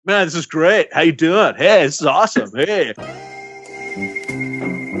Man, this is great. How you doing? Hey, this is awesome. Hey.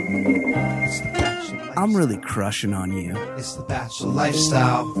 I'm really crushing on you. It's the Bachelor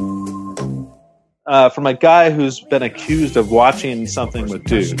lifestyle. From a guy who's been accused of watching something with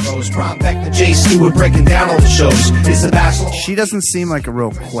dudes. Jay Stewart breaking down all the shows. It's the Bachelor. She doesn't seem like a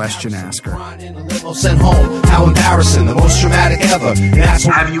real question asker. Sent home. How embarrassing. The most dramatic ever.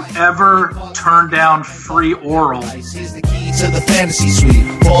 Have you ever turned down free oral? Here's the key to the fantasy suite.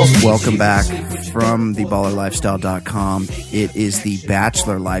 Welcome back from theballerlifestyle.com. It is the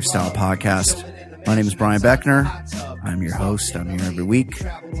Bachelor Lifestyle Podcast. My name is Brian Beckner. I'm your host. I'm here every week.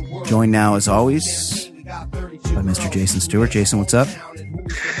 Joined now, as always, by Mr. Jason Stewart. Jason, what's up?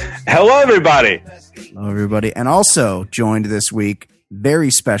 Hello, everybody. Hello, everybody. And also joined this week, very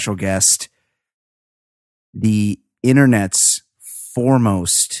special guest, the internet's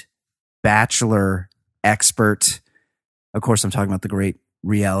foremost Bachelor expert. Of course, I'm talking about the great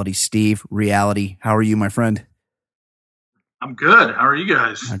Reality Steve. Reality, how are you, my friend? I'm good. How are you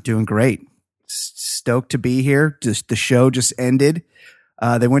guys? I'm doing great. Stoked to be here. Just the show just ended.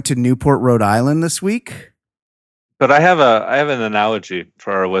 They went to Newport, Rhode Island this week. But I have an analogy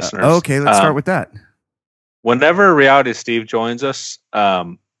for our listeners. Okay, let's start with that. Whenever Reality Steve joins us,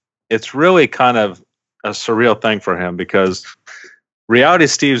 it's really kind of a surreal thing for him because Reality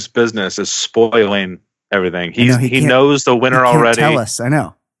Steve's business is spoiling everything. He knows the winner already. Tell us, I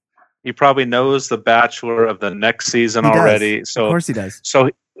know. He probably knows the Bachelor of the next season already. So, of course he does. So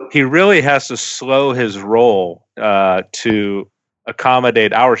he really has to slow his roll to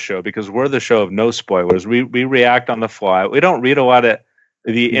accommodate our show because we're the show of no spoilers. We react on the fly. We don't read a lot of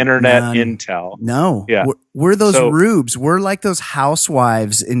the internet intel. No. Yeah. We're those rubes. We're like those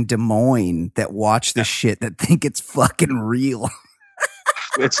housewives in Des Moines that watch this shit that think it's fucking real.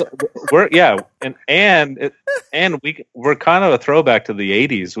 We're kind of a throwback to the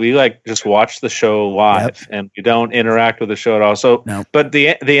 80s. We like just watch the show live and we don't interact with the show at all. So, but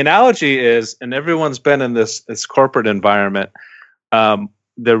the analogy is, and everyone's been in this corporate environment.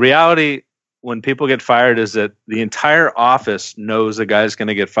 The reality when people get fired is that the entire office knows a guy's going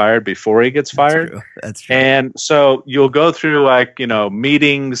to get fired before he gets fired. That's true. And so you'll go through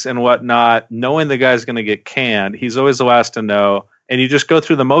meetings and whatnot, knowing the guy's going to get canned. He's always the last to know. And you just go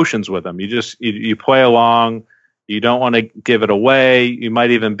through the motions with him. You play along. You don't want to give it away. You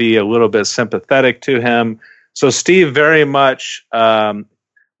might even be a little bit sympathetic to him. So Steve, very much, we're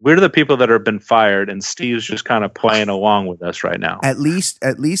the people that have been fired, and Steve's just kind of playing along with us right now. At least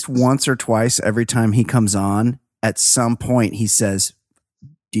once or twice every time he comes on, at some point he says,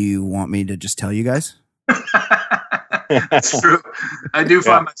 "Do you want me to just tell you guys?" That's true. I do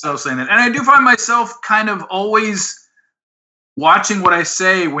find myself saying that, and I do find myself kind of always watching what I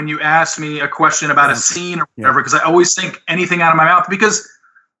say when you ask me a question about a scene or whatever, because I always think anything out of my mouth, because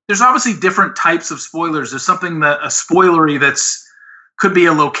there's obviously different types of spoilers. There's something that a spoilery could be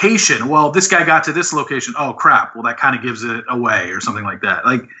a location. Well, this guy got to this location. Oh crap. Well, that kind of gives it away or something like that.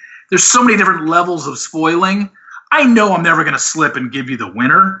 Like there's so many different levels of spoiling. I know I'm never going to slip and give you the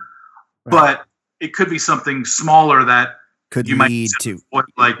winner, but it could be something smaller that could you lead to and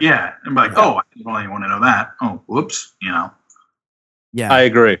be like, oh, I didn't really want to know that. Oh, whoops. Yeah, I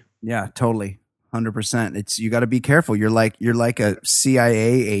agree. Yeah, totally. 100%. You got to be careful. You're like a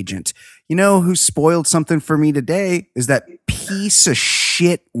CIA agent. You know who spoiled something for me today is that piece of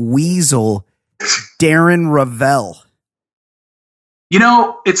shit weasel, Darren Ravel.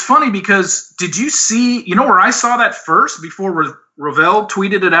 It's funny because did you see, where I saw that first before Ravel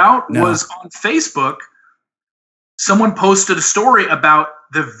tweeted it out was on Facebook. Someone posted a story about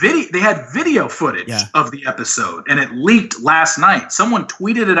the video. They had video footage of the episode and it leaked last night. Someone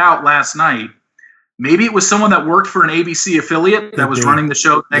tweeted it out last night. Maybe it was someone that worked for an ABC affiliate that was running the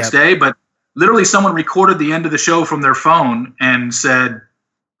show the next day, but literally someone recorded the end of the show from their phone and said,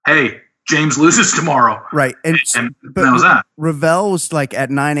 "Hey, James loses tomorrow." Right. And that was that. Ravel was like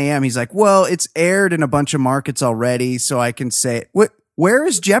at 9 a.m. He's like, well, it's aired in a bunch of markets already, so I can say it. Where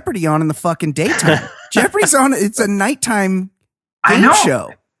is Jeopardy on in the fucking daytime? Jeopardy's on. It's a nighttime game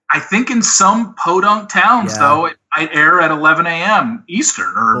show. I think in some podunk towns, though, it might air at 11 a.m.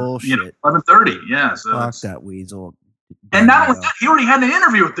 Eastern or 11:30. Yeah, so fuck that weasel. And not only that, he already had an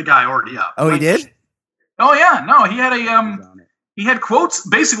interview with the guy already up. Oh, he did? Oh yeah, no, he had he had quotes.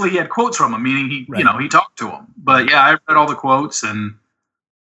 Basically, he had quotes from him, meaning he talked to him. But yeah, I read all the quotes, and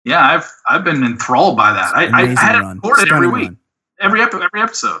yeah, I've been enthralled by that. I had it recorded every week. every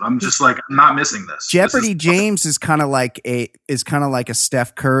episode. I'm just like, I'm not missing this. Jeopardy James is kind of like a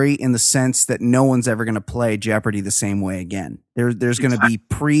Steph Curry in the sense that no one's ever going to play Jeopardy the same way again. There's going to be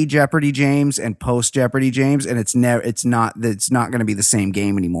pre-Jeopardy James and post-Jeopardy James, and it's not going to be the same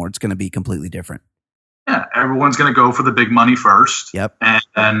game anymore. It's going to be completely different. Yeah, everyone's going to go for the big money first. Yep.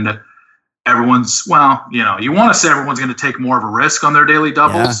 And everyone's, well, you want to say everyone's going to take more of a risk on their daily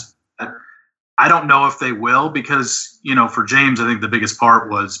doubles. Yeah. I don't know if they will because, for James, I think the biggest part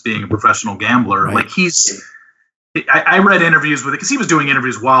was being a professional gambler. Right. Like I read interviews with it because he was doing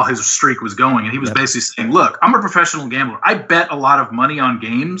interviews while his streak was going. And he was basically saying, look, I'm a professional gambler. I bet a lot of money on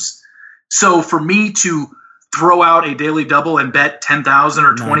games. So for me to throw out a daily double and bet 10,000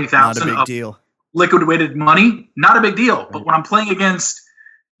 or 20,000 not a big deal. Liquidated money, not a big deal. Right. But when I'm playing against,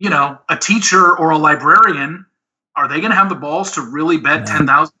 a teacher or a librarian, are they going to have the balls to really bet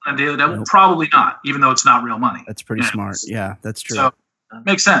 10,000 on a daily double? Nope. Probably not, even though it's not real money. That's pretty smart. Yeah, that's true. So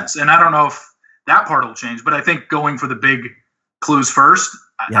makes sense. And I don't know if that part will change, but I think going for the big clues first,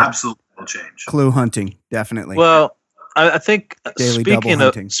 absolutely will change. Clue hunting, definitely. Well, I think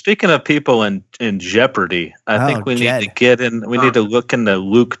speaking of people in Jeopardy, I think we need to get in. We need to look into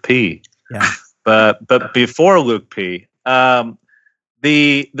Luke P. Yeah. But before Luke P,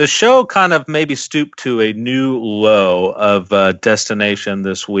 the show kind of maybe stooped to a new low of destination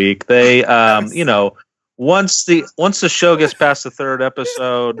this week. They, once the show gets past the third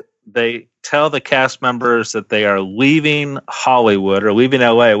episode, they tell the cast members that they are leaving Hollywood or leaving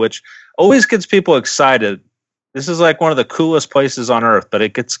LA, which always gets people excited. This is like one of the coolest places on earth, but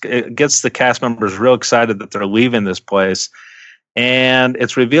it gets the cast members real excited that they're leaving this place. And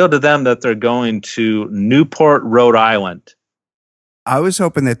it's revealed to them that they're going to Newport, Rhode Island. I was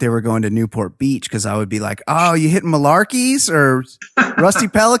hoping that they were going to Newport Beach because I would be like, oh, you hitting Malarkeys or Rusty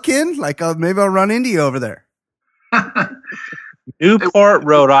Pelican? Like, maybe I'll run into you over there. Newport,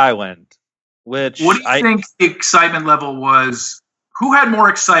 Rhode Island. What do you think the excitement level was? Who had more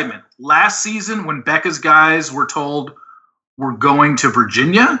excitement? Last season when Becca's guys were told we're going to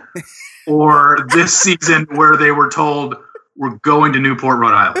Virginia? Or this season where they were told we're going to Newport,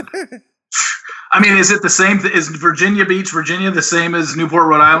 Rhode Island? I mean, is it the same? Is Virginia Beach, Virginia, the same as Newport,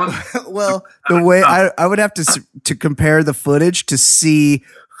 Rhode Island? Well, the way I would have to compare the footage to see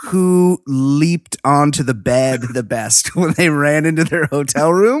who leaped onto the bed the best when they ran into their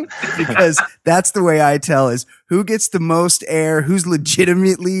hotel room, because that's the way I tell is who gets the most air, who's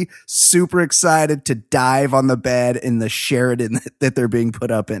legitimately super excited to dive on the bed in the Sheridan that they're being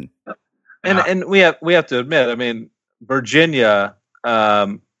put up in. And we have to admit, I mean, Virginia,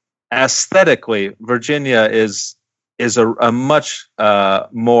 aesthetically, Virginia is a much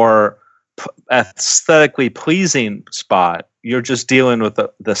more aesthetically pleasing spot. You're just dealing with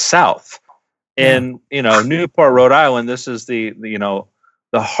the South. In Newport, Rhode Island, this is the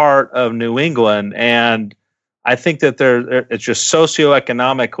heart of New England, and I think that it's just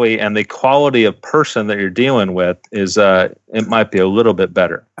socioeconomically and the quality of person that you're dealing with is it might be a little bit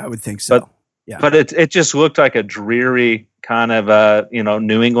better. I would think so. But it just looked like a dreary kind of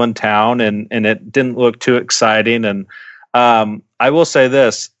New England town, and it didn't look too exciting. And I will say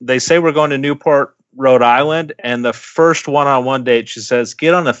this: they say we're going to Newport, Rhode Island, and the first one-on-one date, she says,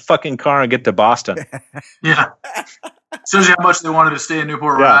 "Get on the fucking car and get to Boston." Yeah, shows you how much they wanted to stay in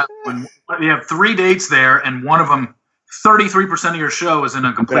Newport, Rhode Island. When you have 3 dates there, and one of them, 33% of your show is in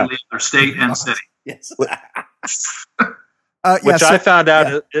a completely other state and city. Yes. Which I found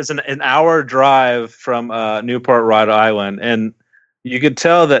out is an hour drive from Newport, Rhode Island. And you could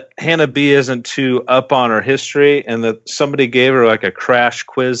tell that Hannah B isn't too up on her history, and that somebody gave her like a crash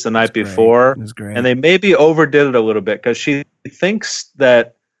quiz the night before. It was great. And they maybe overdid it a little bit because she thinks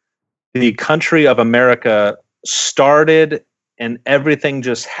that the country of America started and everything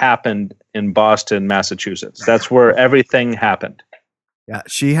just happened in Boston, Massachusetts. That's where everything happened. Yeah,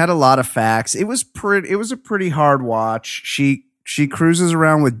 she had a lot of facts. It was a pretty hard watch. She cruises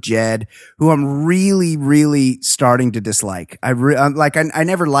around with Jed, who I'm really, really starting to dislike. I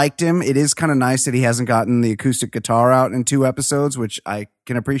never liked him. It is kind of nice that he hasn't gotten the acoustic guitar out in 2 episodes, which I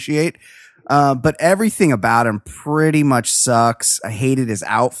can appreciate. But everything about him pretty much sucks. I hated his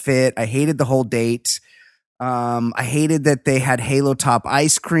outfit. I hated the whole date. I hated that they had Halo Top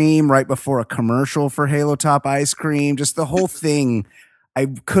ice cream right before a commercial for Halo Top ice cream. Just the whole thing. I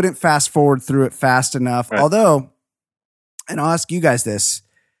couldn't fast forward through it fast enough. Right. Although, and I'll ask you guys this,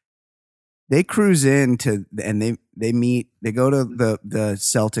 they cruise into and they go to the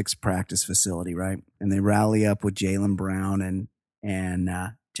Celtics practice facility, right? And they rally up with Jaylen Brown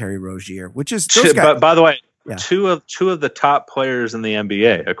and Terry Rozier, which is those guys. By the way, Yeah. two of the top players in the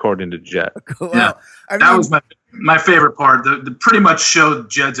NBA, according to Jed. Wow. Yeah. I That mean, was my favorite part. The pretty much showed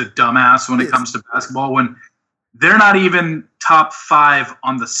Jed's a dumbass when it comes to basketball when they're not even top 5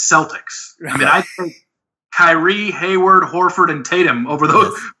 on the Celtics. I mean, I think Kyrie, Hayward, Horford, and Tatum over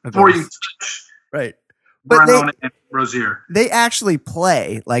those before you touch right. But Brown and Rozier. they actually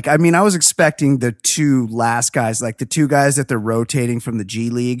play. Like, I mean, I was expecting the two last guys, like the two guys that they're rotating from the G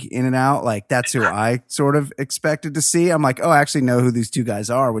League in and out. Like, that's who I sort of expected to see. I'm like, oh, I actually know who these two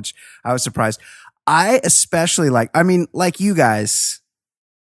guys are, which I was surprised. I especially like you guys,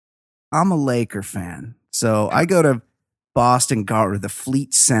 I'm a Laker fan. So I go to Boston or the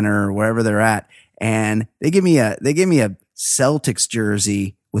Fleet Center or wherever they're at, and they give me a Celtics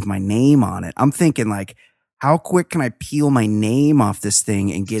jersey with my name on it. I'm thinking, like, how quick can I peel my name off this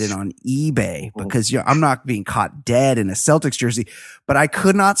thing and get it on eBay? Because I'm not being caught dead in a Celtics jersey. But I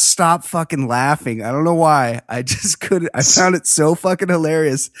could not stop fucking laughing. I don't know why. I just couldn't. I found it so fucking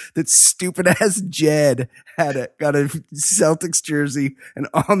hilarious that stupid ass Jed got a Celtics jersey, and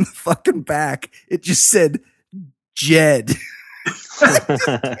on the fucking back it just said Jed.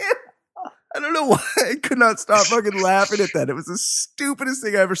 I don't know why I could not stop fucking laughing at that. It was the stupidest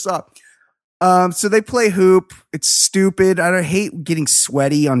thing I ever saw. So they play hoop. It's stupid. I hate getting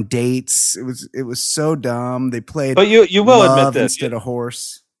sweaty on dates. It was so dumb. They played, but you will admit this instead of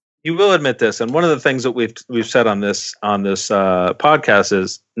horse. You will admit this, and one of the things that we've said on this podcast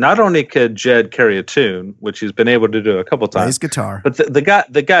is not only could Jed carry a tune, which he's been able to do a couple times, Plays guitar, but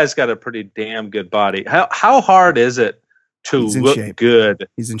the guy's got a pretty damn good body. How hard is it to look shape. good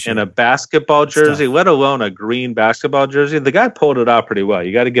in a basketball jersey, let alone a green basketball jersey? The guy pulled it out pretty well.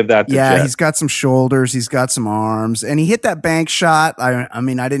 You got to give that to Jed. He's got some shoulders. He's got some arms. And he hit that bank shot. I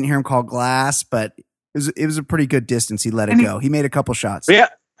mean, I didn't hear him call glass, but it was a pretty good distance. He let it go. He made a couple shots. Yeah.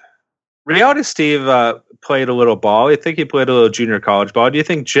 Reality Steve played a little ball. I think he played a little junior college ball. Do you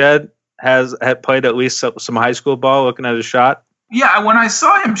think Jed had played at least some high school ball looking at his shot? Yeah, when I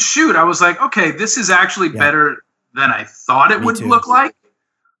saw him shoot, I was like, okay, this is actually better than I thought it would look like.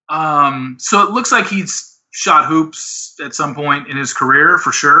 So it looks like he's shot hoops at some point in his career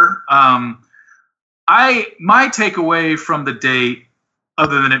for sure. My takeaway from the date,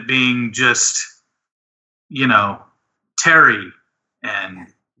 other than it being just, Terry and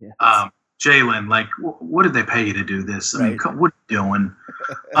Jalen, like, what did they pay you to do this? I mean, what are you doing?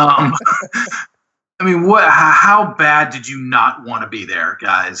 I mean, how bad did you not want to be there,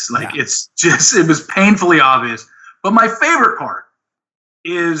 guys? Like, it was painfully obvious. But my favorite part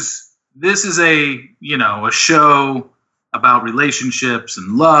is this is a show about relationships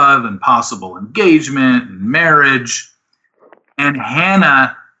and love and possible engagement and marriage. And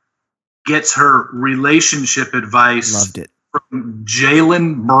Hannah gets her relationship advice Loved it. from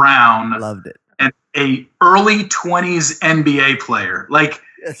Jaylen Brown. Loved it. And a early 20s NBA player. Like,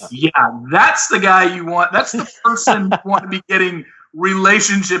 that's the guy you want. That's the person you want to be getting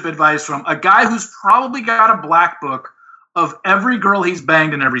relationship advice from. A guy who's probably got a black book of every girl he's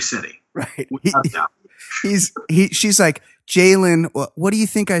banged in every city. Right. She's like, Jalen, what do you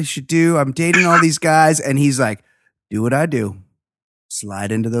think I should do? I'm dating all these guys. And he's like, do what I do.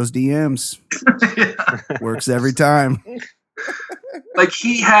 Slide into those DMs. Works every time. Like,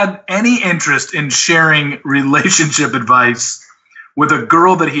 he had any interest in sharing relationship advice with a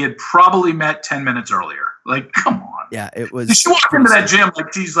girl that he had probably met 10 minutes earlier. Like, come on. Yeah, it was. She walked into that gym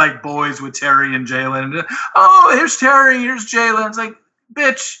like she's like boys with Terry and Jalen. Oh, here's Terry, here's Jalen. It's like,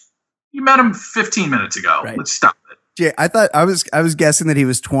 bitch, you met him 15 minutes ago. Right. Let's stop it. Jay, I thought I was guessing that he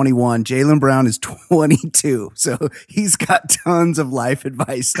was 21. Jaylen Brown is 22, so he's got tons of life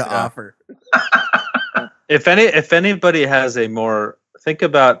advice to offer. If anybody has a more, think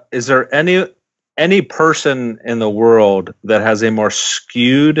about, is there any person in the world that has a more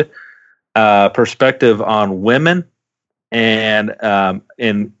skewed perspective on women and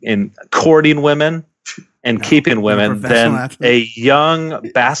in courting women and keeping women than a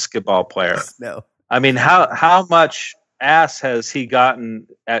young basketball player? No. I mean, how much ass has he gotten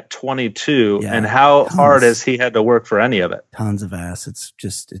at 22, and how hard has he had to work for any of it? Tons of ass.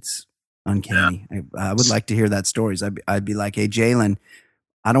 It's uncanny. Yeah. I would like to hear that stories. I'd be like, hey, Jalen,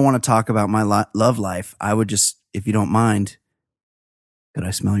 I don't want to talk about my love life. I would just, if you don't mind, could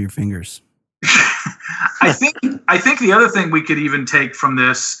I smell your fingers? I think the other thing we could even take from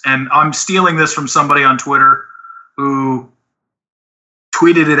this, and I'm stealing this from somebody on Twitter who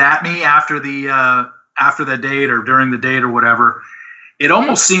tweeted it at me after the date or during the date or whatever. It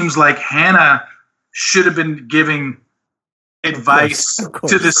almost seems like Hannah should have been giving advice to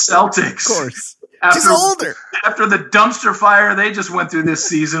the Celtics. Of course. She's older. After the dumpster fire they just went through this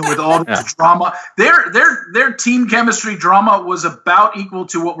season with all this drama, their team chemistry drama was about equal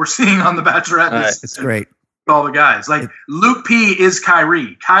to what we're seeing on The Bachelorette. It's great. All the guys, like Luke P is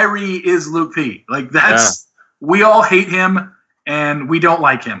Kyrie. Kyrie is Luke P. Like we all hate him and we don't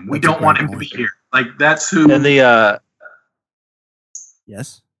like him. We don't want him to be here. Like that's who. And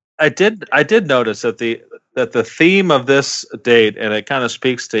yes, I did notice that the theme of this date, and it kind of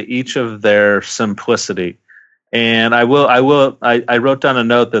speaks to each of their simplicity. And I wrote down a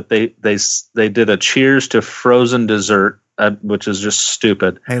note that they did a cheers to frozen dessert, which is just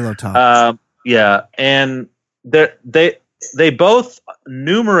stupid. Halo talk. Yeah, and they both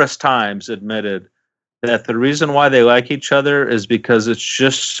numerous times admitted that the reason why they like each other is because it's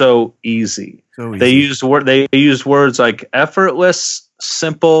just so easy. They use words like effortless,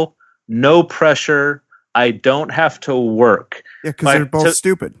 simple, no pressure. I don't have to work. Yeah, because they're both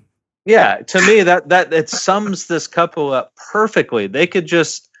stupid. Yeah, to me that it sums this couple up perfectly. They could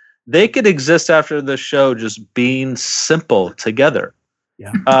exist after the show just being simple together.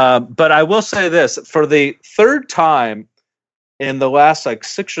 Yeah. But I will say this, for the third time in the last like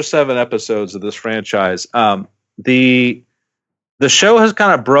 6 or 7 episodes of this franchise, the show has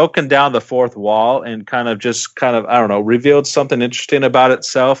kind of broken down the fourth wall and kind of I don't know, revealed something interesting about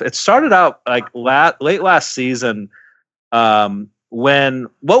itself. It started out like late last season, when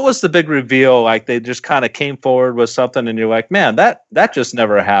what was the big reveal? Like they just kind of came forward with something, and you're like, man, that just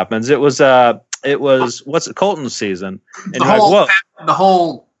never happens. It was what's it, Colton's season, and the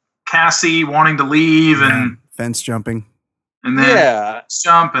whole Cassie wanting to leave and fence jumping, and then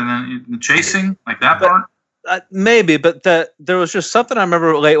jump, and then chasing, like that part. Maybe, but there was just something I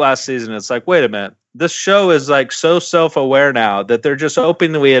remember late last season. It's like, wait a minute, this show is like so self-aware now that they're just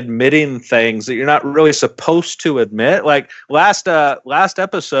openly admitting things that you're not really supposed to admit. Like last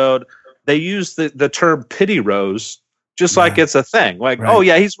episode, they used the term pity rose, just like it's a thing. Like, oh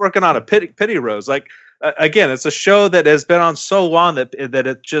yeah, he's working on a pity rose. Like again, it's a show that has been on so long that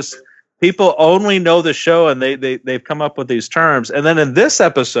it just people only know the show and they've come up with these terms. And then in this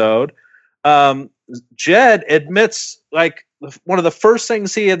episode, Jed admits, like, one of the first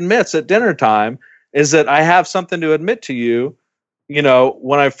things he admits at dinner time is that I have something to admit to you. You know,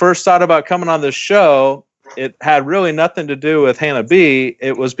 when I first thought about coming on this show, it had really nothing to do with Hannah B.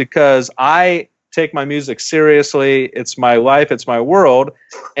 It was because I take my music seriously. It's my life. It's my world.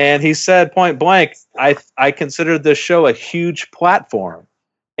 And he said point blank, I considered this show a huge platform.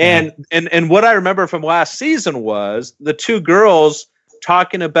 And what I remember from last season was the two girls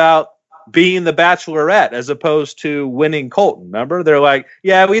talking about being the Bachelorette as opposed to winning Colton. Remember, they're like,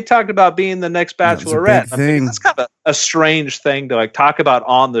 yeah, we talked about being the next Bachelorette. I mean, that's kind of a strange thing to like talk about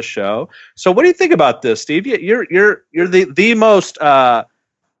on the show. So what do you think about this, Steve? You're the most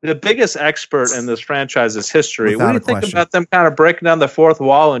the biggest expert in this franchise's history. What do you think about them kind of breaking down the fourth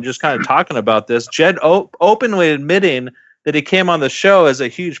wall and just kind of talking about this? Jed openly admitting that he came on the show as a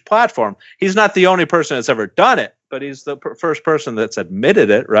huge platform. He's not the only person that's ever done it, but he's the first person that's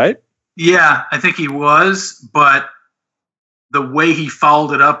admitted it, right? Yeah, I think he was, but the way he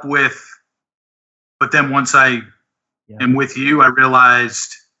followed it up with, but then once I am with you, I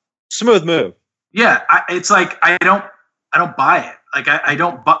realized smooth move. Yeah, it's like I don't buy it. Like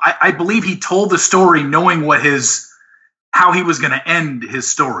I believe he told the story knowing how he was going to end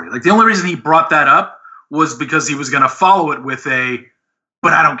his story. Like the only reason he brought that up was because he was going to follow it with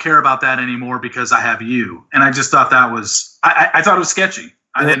but I don't care about that anymore because I have you. And I just thought that was I thought it was sketchy.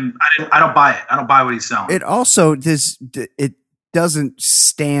 I don't buy it. I don't buy what he's selling. It also doesn't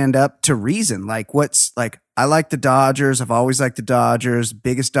stand up to reason. Like I like the Dodgers. I've always liked the Dodgers.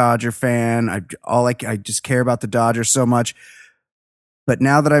 Biggest Dodger fan. I just care about the Dodgers so much. But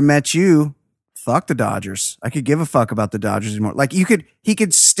now that I met you, fuck the Dodgers. I could give a fuck about the Dodgers anymore. Like he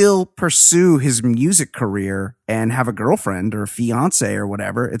could still pursue his music career and have a girlfriend or a fiance or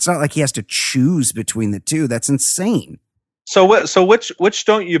whatever. It's not like he has to choose between the two. That's insane. So which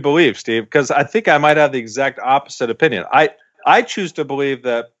don't you believe, Steve? Because I think I might have the exact opposite opinion. I choose to believe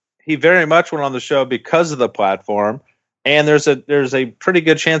that he very much went on the show because of the platform, and there's a pretty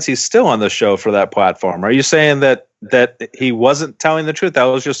good chance he's still on the show for that platform. Are you saying that he wasn't telling the truth? That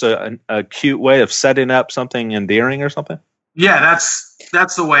was just a cute way of setting up something endearing or something? Yeah,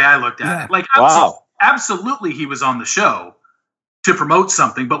 that's the way I looked at it. Like, absolutely, he was on the show to promote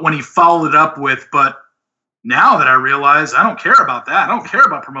something, but when he followed it up with, but now that I realize I don't care about that. I don't care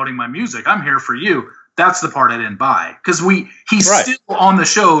about promoting my music. I'm here for you. That's the part I didn't buy because he's still on the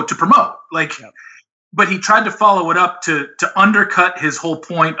show to promote. But he tried to follow it up to undercut his whole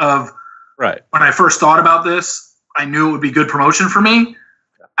point of when I first thought about this, I knew it would be good promotion for me.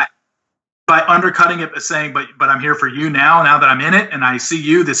 by undercutting it, saying, but I'm here for you now that I'm in it and I see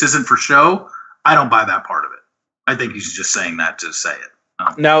you, this isn't for show. I don't buy that part of it. I think he's just saying that to say it.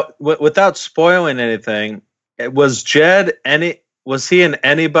 Now, without spoiling anything, was he in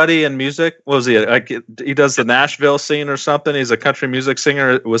anybody in music? Was he like he does the Nashville scene or something? He's a country music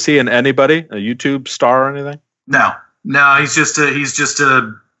singer. Was he in anybody, a YouTube star or anything? No, he's just a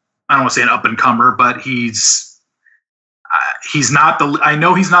I don't want to say an up and comer, but he's not I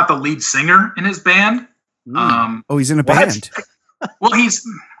know he's not the lead singer in his band. He's in a band. Well, he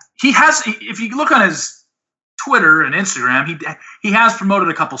has. If you look on his Twitter and Instagram, he has promoted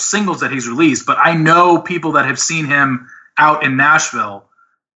a couple singles that he's released, but I know people that have seen him out in Nashville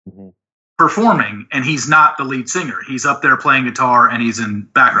performing, and he's not the lead singer. He's up there playing guitar and he's in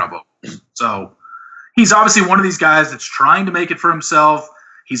background vocals. So he's obviously one of these guys that's trying to make it for himself.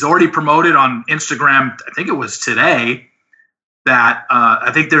 He's already promoted on Instagram, I think it was today, that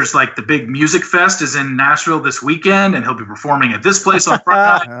I think there's like the big music fest is in Nashville this weekend, and he'll be performing at this place on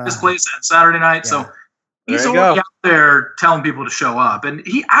Friday night, this place on Saturday night. Yeah. So he's already out there telling people to show up. And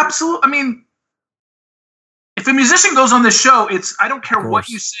he absolutely, I mean, if a musician goes on this show, I don't care what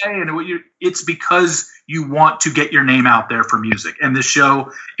you say and it's because you want to get your name out there for music. And this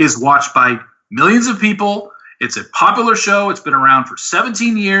show is watched by millions of people. It's a popular show. It's been around for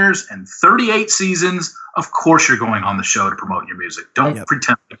 17 years and 38 seasons. Of course you're going on the show to promote your music. Don't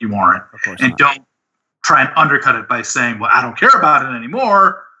pretend like you aren't. And don't try and undercut it by saying, well, I don't care about it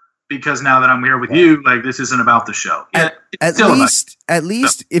anymore because now that I'm here with you, like this isn't about the show. At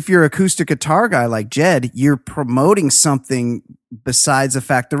least if you're an acoustic guitar guy like Jed, you're promoting something besides the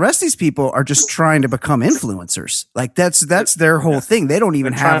fact the rest of these people are just trying to become influencers. Like that's their whole thing. They don't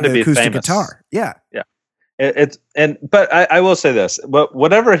even have the acoustic guitar. Yeah. Yeah. But I will say this, but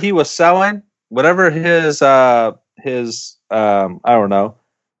whatever he was selling, whatever his I don't know,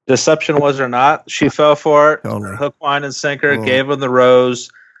 deception was or not, she fell for it. Totally. Hook, line, and sinker, gave him the rose.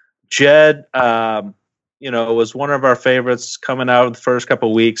 Jed, was one of our favorites coming out of the first couple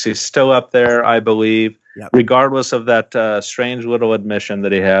of weeks. He's still up there, I believe, regardless of that strange little admission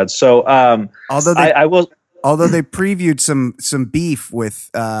that he had. So, although they previewed some beef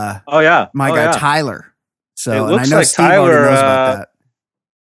with my guy Tyler. So and I know like Steve Tyler knows about that.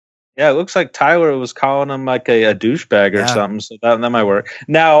 Yeah, it looks like Tyler was calling him like a douchebag or something. So that might work.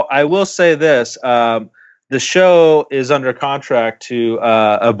 Now, I will say this. The show is under contract to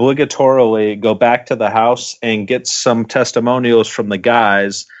obligatorily go back to the house and get some testimonials from the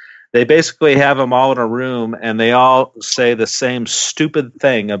guys. They basically have them all in a room, and they all say the same stupid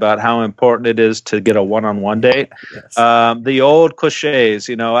thing about how important it is to get a one-on-one date. Yes. The old cliches,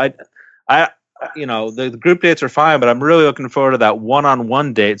 the group dates are fine, but I'm really looking forward to that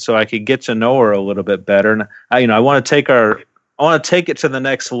one-on-one date so I could get to know her a little bit better. And I want to take it to the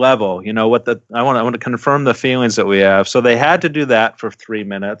next level. I want to confirm the feelings that we have. So they had to do that for 3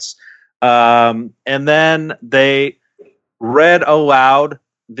 minutes. And then they read aloud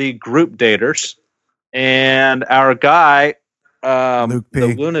the group daters, and our guy,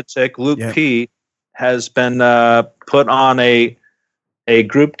 the lunatic, Luke P, has been put on a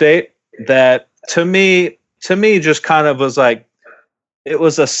group date that to me just kind of was like, it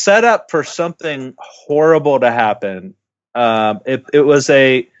was a setup for something horrible to happen. It was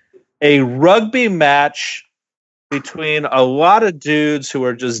a rugby match between a lot of dudes who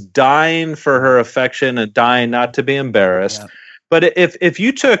are just dying for her affection and dying not to be embarrassed. Yep. But if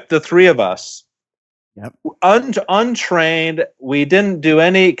you took the three of us, untrained, we didn't do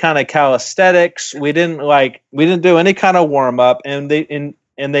any kind of calisthenics, we didn't do any kind of warm up, and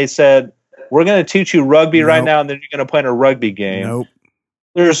they said, we're going to teach you rugby right now, and then you're going to play in a rugby game. Nope.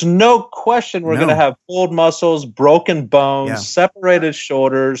 There's no question we're going to have pulled muscles, broken bones, separated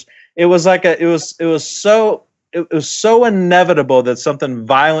shoulders. It was like it was so inevitable that something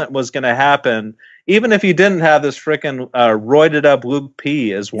violent was going to happen, even if you didn't have this freaking roided up Luke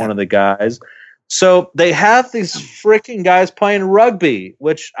P as one of the guys. So they have these freaking guys playing rugby,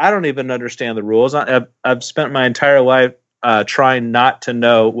 which I don't even understand the rules. I've spent my entire life trying not to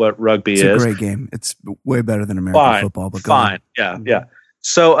know what rugby is. It's a great game. It's way better than American football. But fine. Yeah.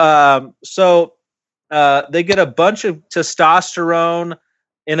 So they get a bunch of testosterone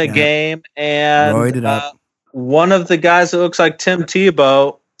in a game, and one of the guys that looks like Tim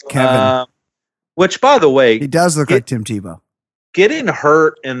Tebow, Kevin, which, by the way, he does look like Tim Tebow. Getting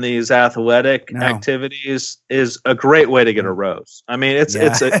hurt in these athletic activities is a great way to get a rose. I mean, it's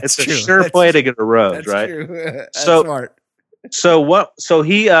a sure way to get a rose, right? That's smart. So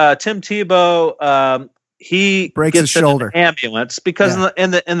he Tim Tebow he breaks gets his shoulder in an ambulance because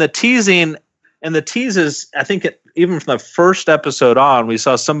in the teasing and the teases, I think even from the first episode on, we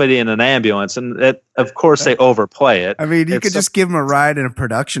saw somebody in an ambulance, and of course they overplay it. I mean, you could just give him a ride in a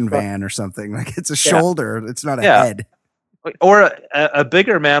production van or something. Like it's a shoulder, it's not a head. Or a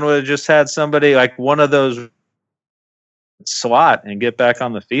bigger man would have just had somebody like one of those slot and get back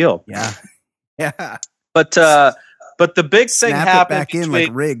on the field. Yeah. Yeah. But the big thing happened back in like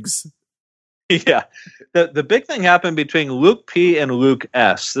Riggs. Yeah. The big thing happened between Luke P and Luke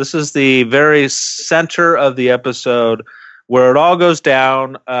S. This is the very center of the episode where it all goes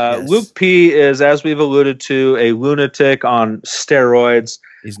down. Yes. Luke P is, as we've alluded to, a lunatic on steroids.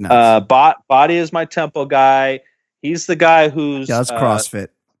 He's nuts. Body is my temple guy. He's the guy who's does CrossFit.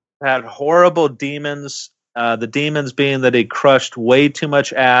 Had horrible demons. The demons being that he crushed way too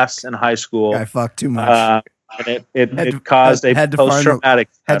much ass in high school. I fucked too much. And it caused a post-traumatic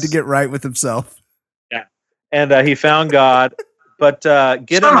stress. Had to get right with himself. Yeah. And he found God. But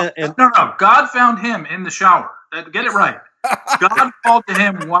No. God found him in the shower. Get it right. God called to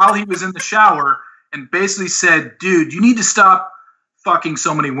him while he was in the shower and basically said, dude, you need to stop fucking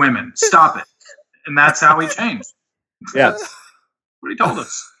so many women. Stop it. And that's how he changed. Yeah. What he told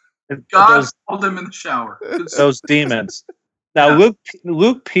us. God called him in the shower. Those demons. Now, Luke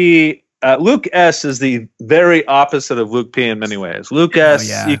S is the very opposite of Luke P in many ways. Luke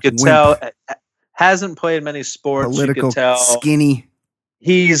S, you could tell, hasn't played many sports. Political, you could tell, skinny.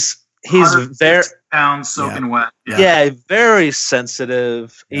 He's very pounds soaking wet. Yeah, very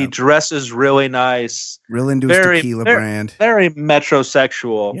sensitive. Yeah. He dresses really nice. Real into his tequila brand. Very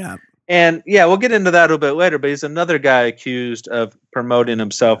metrosexual. Yeah. And we'll get into that a little bit later, but he's another guy accused of promoting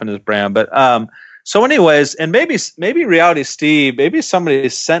himself and his brand. But so anyways, and maybe Reality Steve, maybe somebody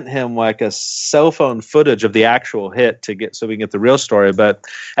sent him like a cell phone footage of the actual hit so we can get the real story. But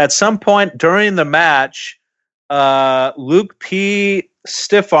at some point during the match, Luke P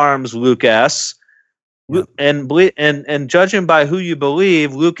stiff arms Luke S. Yep. And judging by who you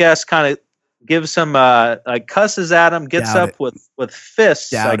believe, Luke S kind of gives him like cusses at him, gets up with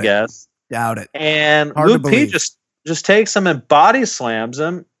fists, I guess. Doubt it. And Luke P just takes him and body slams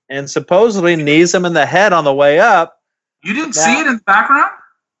him and supposedly knees him in the head on the way up. You didn't see it in the background?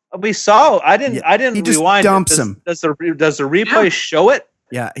 We saw. I didn't he just rewind. Dumps him. Does the replay show it?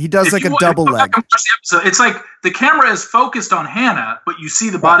 Yeah, he does like a double leg. It's like the camera is focused on Hannah, but you see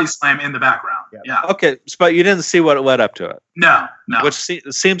the body slam in the background. Yeah. Okay, but you didn't see what led up to it. No. Which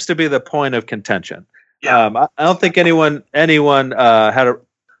seems to be the point of contention. Yeah. I don't think anyone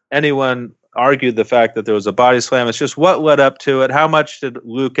argued the fact that there was a body slam. It's just what led up to it. How much did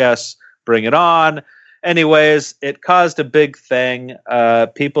Luke S bring it on? Anyways, it caused a big thing.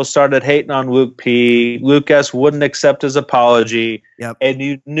 People started hating on Luke P. Luke S wouldn't accept his apology. Yep. And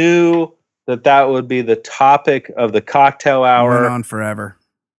you knew that would be the topic of the cocktail hour. Went on forever.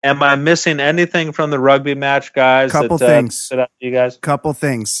 Am I missing anything from the rugby match, guys? Couple things. Stood out to you guys? Couple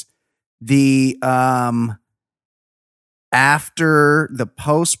things. The after the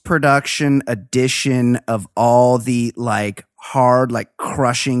post-production addition of all the like hard, like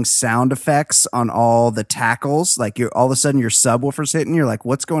crushing sound effects on all the tackles, like you're all of a sudden your subwoofer's hitting, you're like,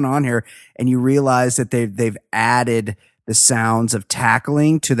 what's going on here? And you realize that they've added the sounds of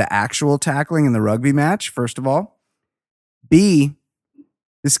tackling to the actual tackling in the rugby match, first of all. B,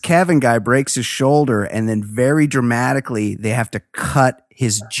 this Kevin guy breaks his shoulder and then very dramatically they have to cut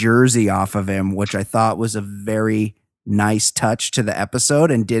his jersey off of him, which I thought was a very nice touch to the episode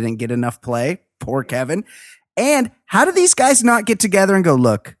and didn't get enough play. Poor Kevin. And how do these guys not get together and go,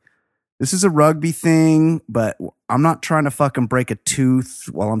 look, this is a rugby thing, but I'm not trying to fucking break a tooth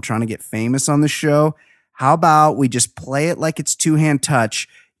while I'm trying to get famous on the show. How about we just play it like it's two-hand touch?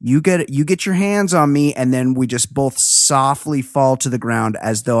 You get your hands on me, and then we just both softly fall to the ground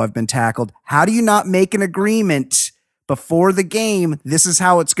as though I've been tackled. How do you not make an agreement before the game? This is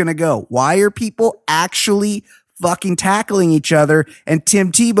how it's going to go. Why are people actually fucking tackling each other? And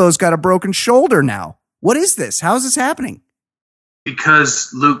Tim Tebow's got a broken shoulder now. What is this? How is this happening? Because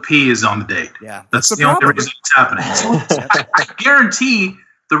Luke P is on the date. Yeah, that's the only reason it's happening. I guarantee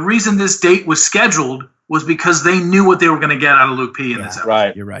the reason this date was scheduled was because they knew what they were going to get out of Luke P in this episode.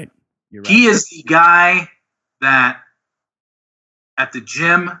 Right. You're right. He is the guy that at the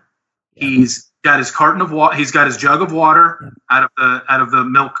gym, he's got his carton of water. He's got his jug of water out of the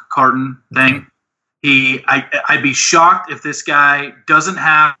milk carton thing. I'd be shocked if this guy doesn't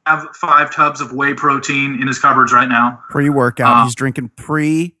have 5 tubs of whey protein in his cupboards right now. Pre-workout. He's drinking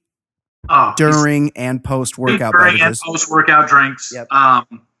during, and post-workout beverages. And post-workout drinks. Yep.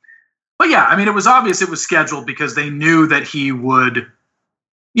 But yeah, I mean, it was obvious it was scheduled because they knew that he would.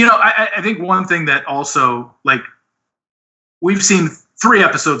 You know, I think one thing that also, like, we've seen 3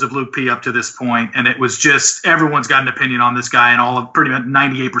 episodes of Luke P up to this point, and it was just everyone's got an opinion on this guy, and all of pretty much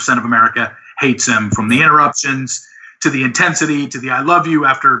 98% of America hates him, from the interruptions to the intensity to the "I love you"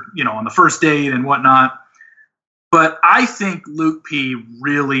 after, on the first date and whatnot. But I think Luke P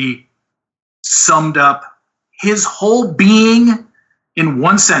really summed up his whole being in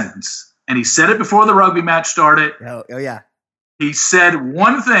one sentence, and he said it before the rugby match started. Oh yeah. He said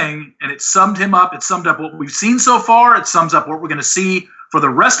one thing, and it summed him up. It summed up what we've seen so far. It sums up what we're going to see for the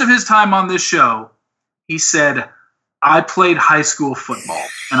rest of his time on this show. He said, "I played high school football."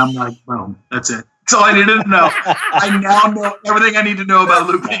 And I'm like, boom, that's it. That's all I needed to know. I now know everything I need to know about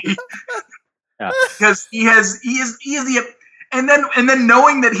Luke P. Yeah. Because he is the, and then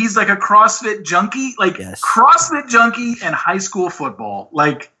knowing that he's like a CrossFit junkie, CrossFit junkie and high school football,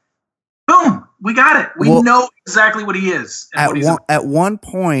 like, boom, we got it. We know exactly what he is. At one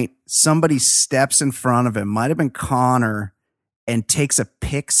point, somebody steps in front of him, might have been Connor, and takes a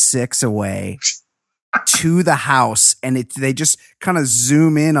pick 6 away to the house, and they just kind of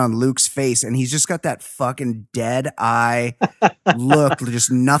zoom in on Luke's face, and he's just got that fucking dead eye look,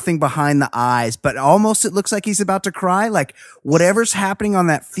 just nothing behind the eyes, but almost it looks like he's about to cry. Like whatever's happening on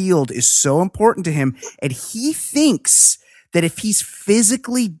that field is so important to him, and he thinks that if he's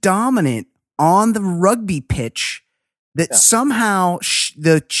physically dominant on the rugby pitch, that somehow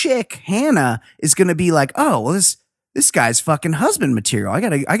the chick Hannah is going to be like, "Oh, well, this guy's fucking husband material. I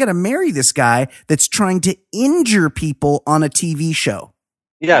gotta marry this guy that's trying to injure people on a TV show."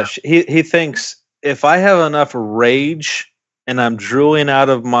 Yeah, he thinks if I have enough rage and I'm drooling out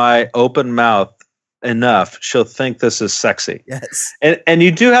of my open mouth enough, she'll think this is sexy. Yes, and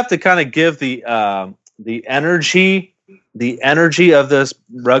you do have to kind of give the energy of this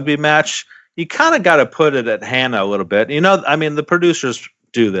rugby match. You kind of got to put it at Hannah a little bit. I mean, the producers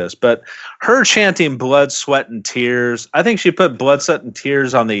do this, but her chanting blood, sweat, and tears. I think she put blood, sweat, and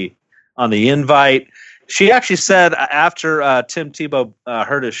tears on the invite. She actually said after Tim Tebow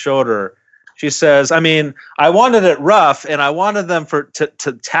hurt his shoulder, she says, "I mean, I wanted it rough, and I wanted them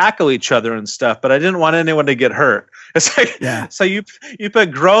to tackle each other and stuff, but I didn't want anyone to get hurt." It's like, so you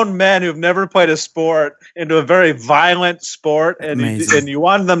put grown men who've never played a sport into a very violent sport, and you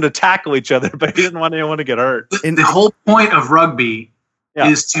wanted them to tackle each other, but you didn't want anyone to get hurt. The whole point of rugby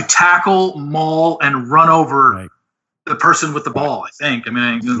is to tackle, maul, and run over the person with the ball. I think. I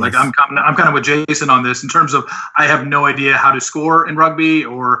mean, like I'm kind of with Jason on this in terms of I have no idea how to score in rugby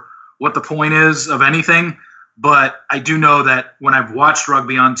or what the point is of anything, but I do know that when I've watched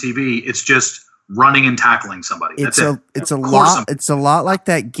rugby on TV, it's just running and tackling somebody. It's a lot like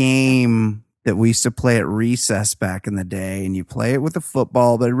that game that we used to play at recess back in the day, and you play it with a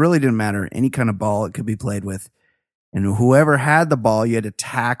football, but it really didn't matter any kind of ball it could be played with. And whoever had the ball, you had to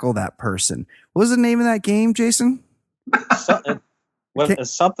tackle that person. What was the name of that game, Jason?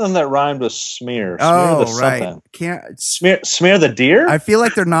 Something that rhymed with smear. Right. Smear the deer? I feel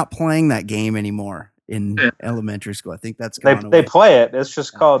like they're not playing that game anymore in elementary school. I think that's gone away. They play it. It's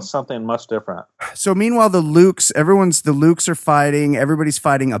just called something much different. So meanwhile, the Lukes are fighting. Everybody's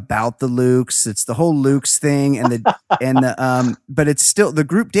fighting about the Lukes. It's the whole Lukes thing, but it's still the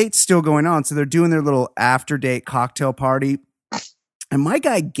group date's still going on. So they're doing their little after date cocktail party. And my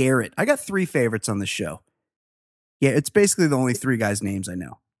guy Garrett, I got 3 favorites on the show. Yeah, it's basically the only 3 guys' names I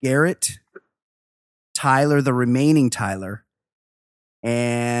know: Garrett, Tyler, the remaining Tyler,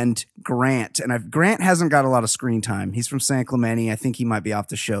 and Grant. And Grant hasn't got a lot of screen time. He's from San Clemente. I think he might be off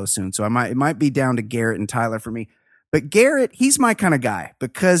the show soon. So it might be down to Garrett and Tyler for me. But Garrett, he's my kind of guy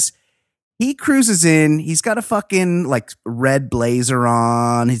because he cruises in. He's got a fucking like red blazer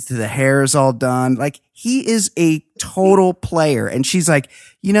on. The hair is all done. Like he is a total player. And she's like,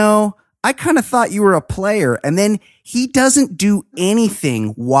 I kind of thought you were a player. And then he doesn't do anything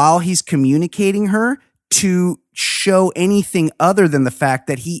while he's communicating her to show anything other than the fact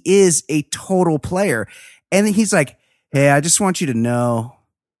that he is a total player. And then he's like, "Hey, I just want you to know,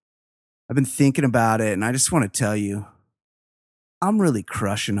 I've been thinking about it, and I just want to tell you, I'm really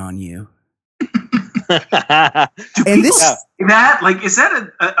crushing on you." And this is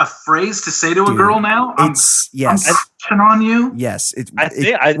that a phrase to say to a girl now? Yes. I'm crushing on you. Yes,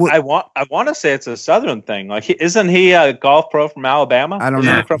 I want to say it's a Southern thing. Like, isn't he a golf pro from Alabama? I don't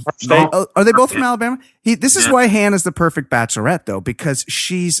know. From her state? Oh, are they both from Alabama? This is why Hannah's the perfect bachelorette, though, because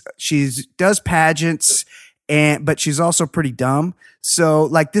she's does pageants, but she's also pretty dumb. So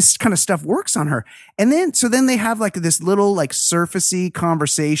like this kind of stuff works on her. And then they have like this little like surfacey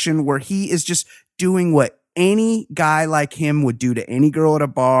conversation where he is just doing what any guy like him would do to any girl at a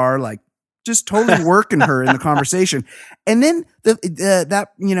bar, like just totally working her in the conversation. And then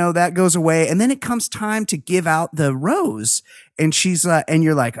that goes away. And then it comes time to give out the rose. And she's and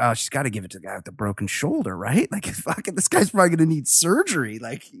you're like, oh, she's got to give it to the guy with the broken shoulder, right? Like, fucking, this guy's probably going to need surgery.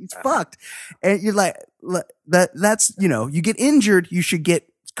 Like, he's fucked. And you're like, that's, you get injured, you should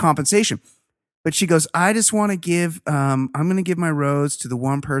get compensation. But she goes, I just want to give, I'm going to give my rose to the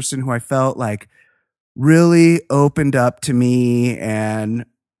one person who I felt like really opened up to me, and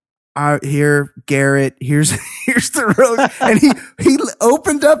here, Garrett, here's the rose. And he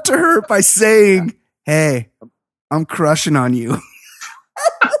opened up to her by saying, hey, I'm crushing on you.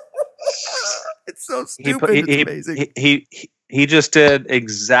 It's so stupid. It's amazing. He just did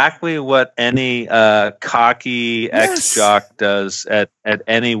exactly what any cocky ex-jock does at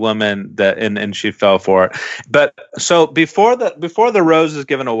any woman and she fell for it. But so before the rose is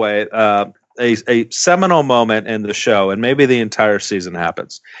given away, a seminal moment in the show, and maybe the entire season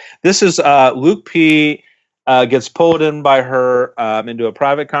happens. This is Luke P. Gets pulled in by her into a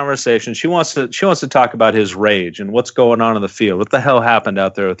private conversation. She wants to talk about his rage and what's going on in the field. What the hell happened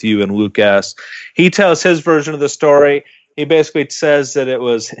out there with you and Luke S? He tells his version of the story. He basically says that it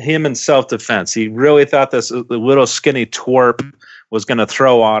was him in self-defense. He really thought this little skinny twerp was going to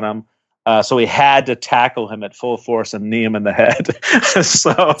throw on him. So he had to tackle him at full force and knee him in the head.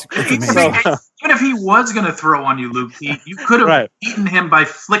 Even if he was going to throw on you, Luke, you could have beaten him by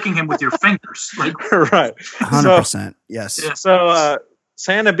flicking him with your fingers. Like, right, 100%. Yes. Yeah. So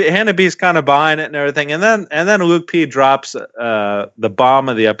Hannah B's kind of buying it and everything, and then Luke P drops the bomb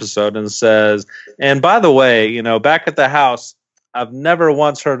of the episode and says, "And by the way, back at the house, I've never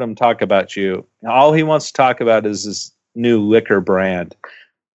once heard him talk about you. All he wants to talk about is this new liquor brand."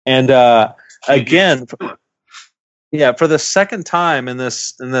 And again, for the second time in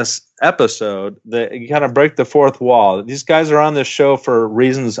this episode, you kind of break the fourth wall. These guys are on this show for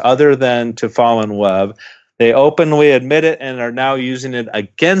reasons other than to fall in love. They openly admit it and are now using it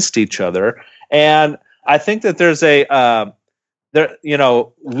against each other. And I think that there's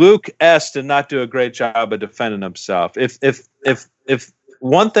Luke S did not do a great job of defending himself. If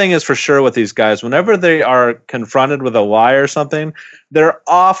one thing is for sure with these guys, whenever they are confronted with a lie or something, they're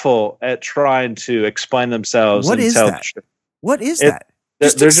awful at trying to explain themselves. What is that? What is that?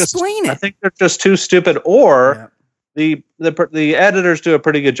 Just explain it. I think they're just too stupid, or the editors do a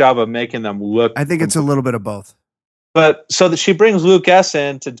pretty good job of making them look. I think it's a little bit of both. But so that she brings Luke S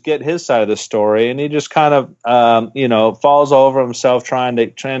in to get his side of the story, and he just kind of falls over himself trying to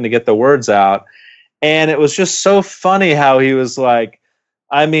get the words out. And it was just so funny how he was like,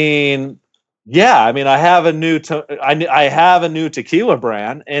 I have a new tequila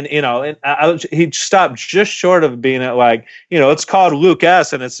brand, and he stopped just short of being it's called Luke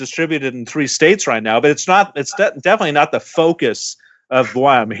S and it's distributed in 3 states right now, but it's not. It's definitely not the focus of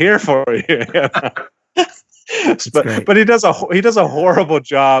why I'm here for you. But he does a horrible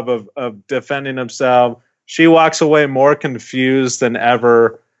job of defending himself. She walks away more confused than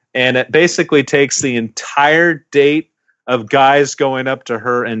ever, and it basically takes the entire date of guys going up to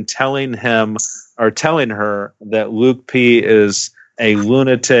her and telling her that Luke P is a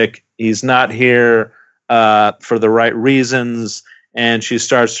lunatic. He's not here for the right reasons, and she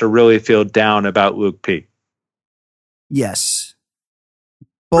starts to really feel down about Luke P. Yes,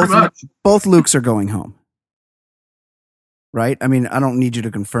 both Lukes are going home, right? I mean, I don't need you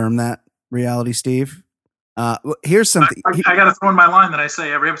to confirm that reality, Steve. Here's something. I got to throw in my line that I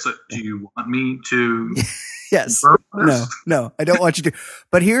say every episode. Do you want me to? Yes. No, I don't want you to.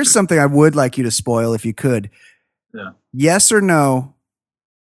 But here's something I would like you to spoil if you could. Yeah. Yes or no?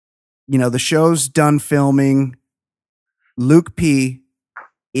 The show's done filming. Luke P,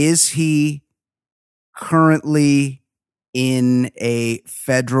 is he currently in a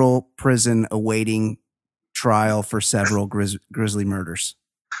federal prison awaiting trial for several grisly murders?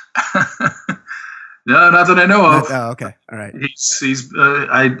 No, not that I know of. Oh, okay. All right.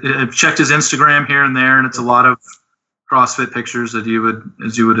 I've checked his Instagram here and there, and it's a lot of CrossFit pictures as you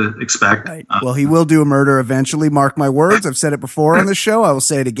would expect. Right. Well, he will do a murder eventually. Mark my words. I've said it before on the show. I will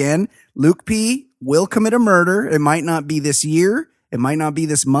say it again. Luke P will commit a murder. It might not be this year. It might not be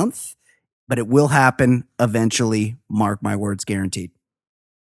this month, but it will happen eventually. Mark my words, guaranteed.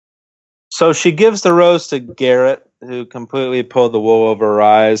 So she gives the rose to Garrett, who completely pulled the wool over her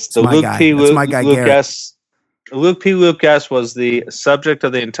eyes. The Luke P. Luke S was the subject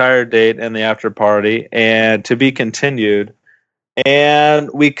of the entire date and the after party, and to be continued. And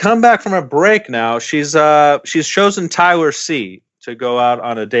we come back from a break now. She's chosen Tyler C. to go out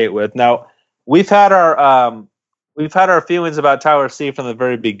on a date with. Now we've had our feelings about Tyler C. from the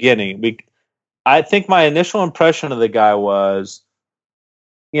very beginning. I think my initial impression of the guy was,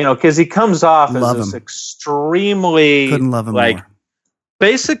 because he comes off Love as this him. extremely Couldn't love him like more.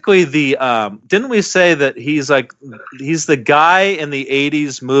 basically the didn't we say that he's the guy in the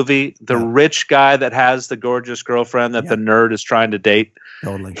 80s movie, the rich guy that has the gorgeous girlfriend that the nerd is trying to date?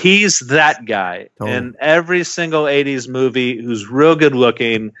 Totally. He's that guy in every single 80s movie who's real good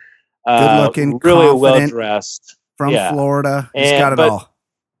looking, really well dressed, from Florida. He's got it all.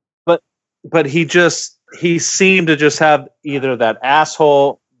 But he seemed to just have either that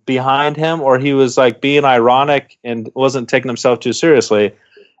asshole behind him, or he was like being ironic and wasn't taking himself too seriously.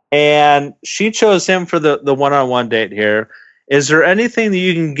 And she chose him for the one-on-one date here. Is there anything that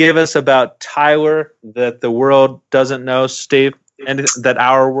you can give us about Tyler that the world doesn't know, Steve, and that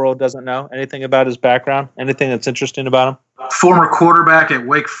our world doesn't know? Anything about his background? Anything that's interesting about him? Former quarterback at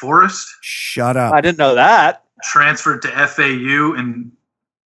Wake Forest. Shut up. I didn't know that. Transferred to FAU and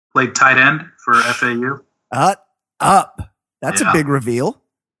played tight end for FAU. Up. That's a big reveal.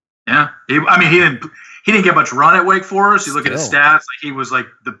 Yeah, he didn't get much run at Wake Forest. You look at his stats; like he was like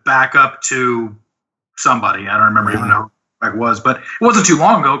the backup to somebody. I don't remember even who it was, but it wasn't too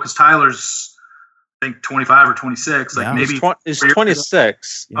long ago because Tyler's, I think, 25 or 26. Like maybe he's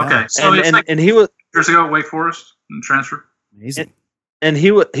 26. Yeah. Okay, so and he was years ago at Wake Forest and transferred. Amazing. And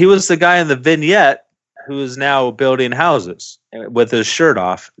he was the guy in the vignette who is now building houses with his shirt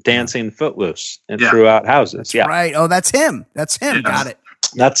off, dancing footloose and throughout houses. That's right. Oh, that's him. That's him. Yeah. Got it.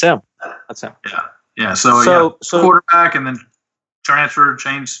 That's him. Yeah. So quarterback, and then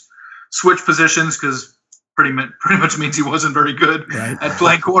switch positions because pretty much means he wasn't very good at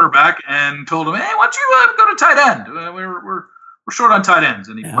playing quarterback, and told him, "Hey, why don't you go to tight end? We're short on tight ends,"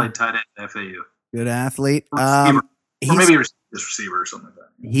 and he played tight end at FAU. Good athlete. Or maybe receiver or something like that.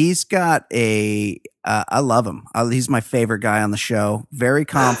 He's got I love him. He's my favorite guy on the show. Very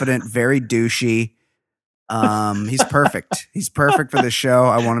confident, very douchey. He's perfect. He's perfect for the show.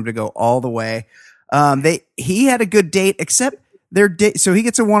 I want him to go all the way. He had a good date, except their date. So he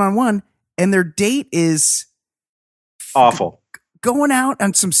gets a one-on-one, and their date is awful. Going out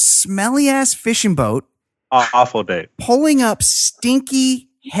on some smelly ass fishing boat. Awful date. Pulling up stinky,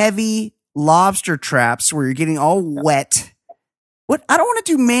 heavy lobster traps where you're getting all wet. What? I don't want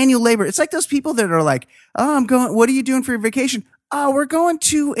to do manual labor. It's like those people that are like, "Oh, I'm going. What are you doing for your vacation?" "Oh, we're going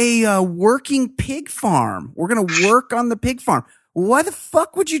to a working pig farm. We're going to work on the pig farm." Why the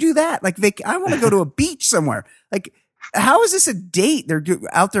fuck would you do that? Like, I want to go to a beach somewhere. Like, how is this a date? They're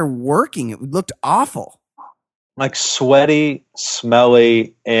out there working. It looked awful. Like sweaty,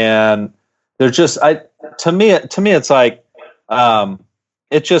 smelly, and they're just. To me, it's like,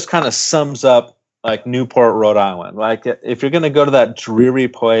 it just kind of sums up like Newport, Rhode Island. Like, if you're going to go to that dreary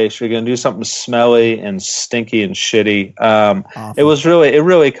place, you're going to do something smelly and stinky and shitty. It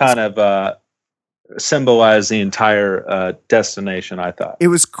really kind of symbolized the entire destination, I thought. It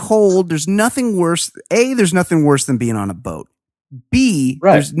was cold. There's nothing worse. There's nothing worse than being on a boat. B,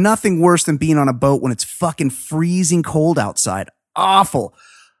 there's nothing worse than being on a boat when it's fucking freezing cold outside. Awful.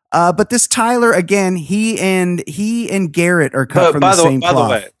 But this Tyler, again, he and Garrett are cut from the same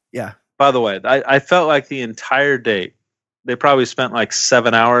cloth. By the way, I felt like the entire date, they probably spent like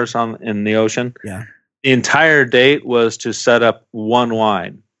 7 hours in the ocean. Yeah. The entire date was to set up one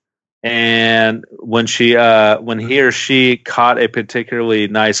line. And when he or she caught a particularly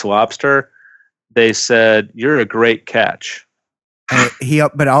nice lobster, they said, "You're a great catch."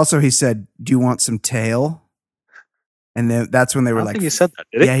 But also he said, "Do you want some tail?" And then that's when they were I like, think he said that,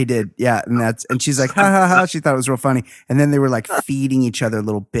 did he? Yeah, he did. Yeah. And she's like, ha ha ha. She thought it was real funny. And then they were like feeding each other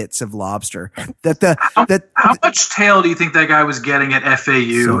little bits of lobster. How much tail do you think that guy was getting at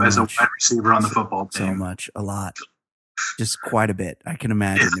FAU as a wide receiver on the football team? So much, a lot. Just quite a bit. I can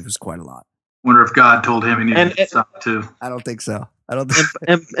imagine it was quite a lot. Wonder if God told him he needed to stop too. I don't think so.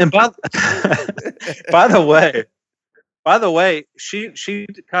 And by the way, she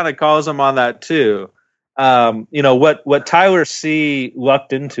kind of calls him on that too. What Tyler C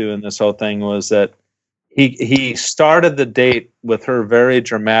lucked into in this whole thing was that he started the date with her very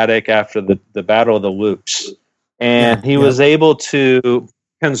dramatic after the Battle of the Loops, and he was able to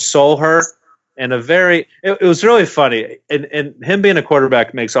console her in a very. It was really funny, and him being a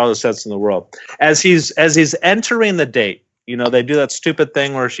quarterback makes all the sense in the world. As he's entering the date, they do that stupid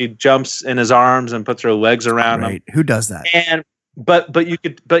thing where she jumps in his arms and puts her legs around him. Who does that? And But you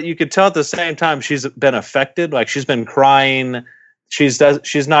could tell at the same time she's been affected. Like, she's been crying. She's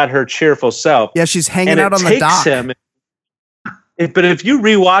not her cheerful self. Yeah, she's hanging out on the dock. But if you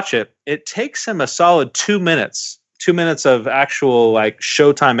rewatch it, it takes him a solid 2 minutes of actual like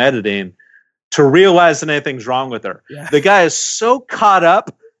Showtime editing to realize that anything's wrong with her. Yeah. The guy is so caught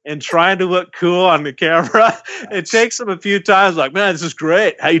up and trying to look cool on the camera. It takes him a few times, like, man, this is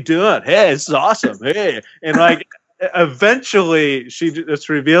great. How you doing? Hey, this is awesome. Hey. And like, eventually she just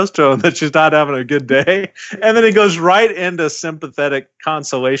reveals to him that she's not having a good day. And then he goes right into sympathetic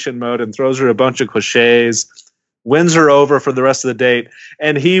consolation mode and throws her a bunch of cliches, wins her over for the rest of the date.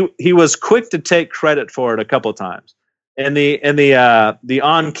 And he was quick to take credit for it a couple times. In the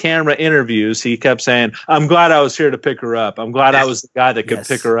on-camera interviews, he kept saying, I'm glad I was here to pick her up. I'm glad I was the guy that could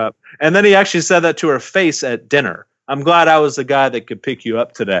pick her up. And then he actually said that to her face at dinner. I'm glad I was the guy that could pick you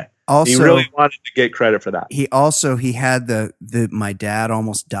up today. Also, he really wanted to get credit for that. He had the my dad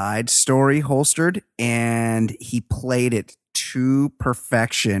almost died story holstered, and he played it to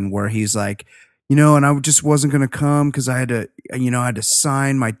perfection where he's like, and I just wasn't going to come because I had to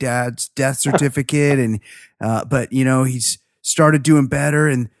sign my dad's death certificate. And, but he's started doing better.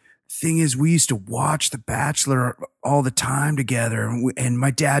 And thing is, we used to watch The Bachelor all the time together. And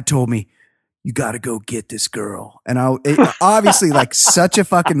my dad told me, you got to go get this girl. And obviously like such a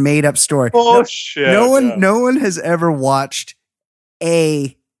fucking made up story. Bullshit. No one has ever watched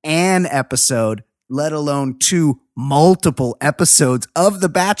an episode, let alone 2 multiple episodes of The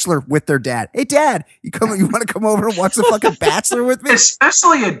Bachelor with their dad. Hey, Dad, you want to come over and watch The fucking Bachelor with me?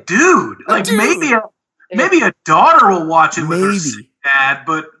 Especially a dude. Like maybe a daughter will watch it with her dad,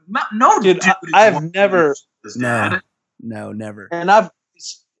 but no dude. I've never. No, never. And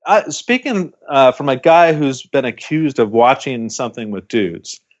speaking from a guy who's been accused of watching something with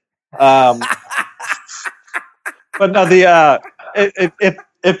dudes. But no,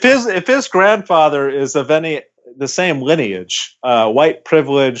 if his grandfather is of the same lineage, white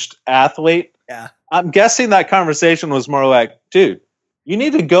privileged athlete, I'm guessing that conversation was more like, dude, you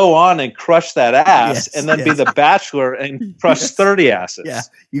need to go on and crush that ass and then be the Bachelor and crush 30 asses. Yeah.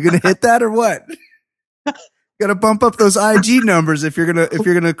 You gonna hit that or what? Gotta bump up those IG numbers if you're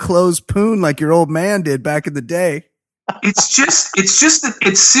gonna close Poon like your old man did back in the day. It's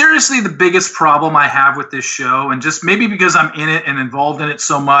seriously the biggest problem I have with this show, and just maybe because I'm in it and involved in it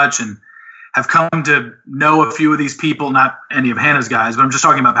so much and have come to know a few of these people, not any of Hannah's guys, but I'm just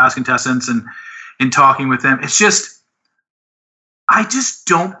talking about past contestants and in talking with them. It's just, I just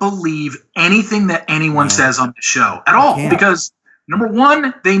don't believe anything that anyone says on the show at all, because number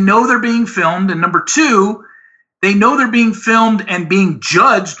one, they know they're being filmed, and number two, they know they're being filmed and being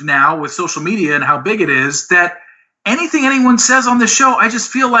judged now with social media and how big it is, that anything anyone says on the show, I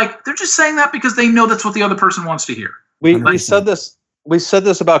just feel like they're just saying that because they know that's what the other person wants to hear. We said this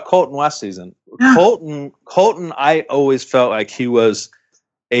about Colton last season. Yeah. Colton, I always felt like he was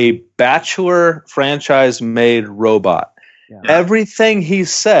a Bachelor franchise-made robot. Yeah. Everything he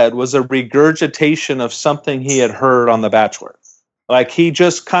said was a regurgitation of something he had heard on The Bachelor. Like he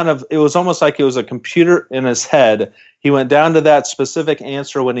just it was almost like it was a computer in his head. He went down to that specific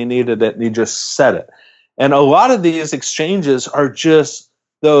answer when he needed it, and he just said it. And a lot of these exchanges are just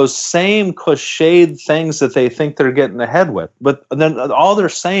those same cliched things that they think they're getting ahead with. But then all they're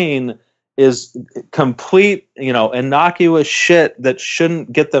saying is complete, innocuous shit that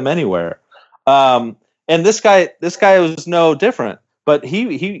shouldn't get them anywhere. And this guy was no different. But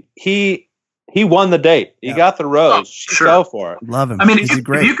he won the date. He got the rose. She fell for it. Love him. I mean, if you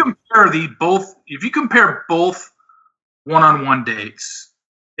compare both one-on-one dates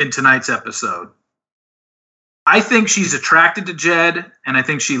in tonight's episode, I think she's attracted to Jed, and I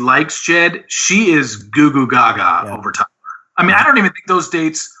think she likes Jed. She is goo gaga over Tyler. I mean, I don't even think those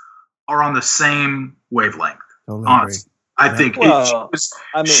dates are on the same wavelength. Totally honestly, I think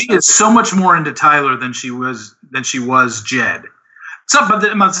she is so much more into Tyler than she was Jed. But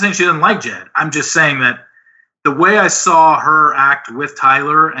I'm not saying she doesn't like Jed. I'm just saying that the way I saw her act with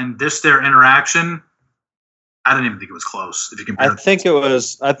Tyler and their interaction, I didn't even think it was close. If you compare, I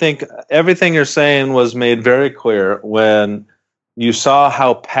think everything you're saying was made very clear when you saw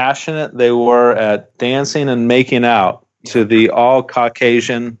how passionate they were at dancing and making out to the all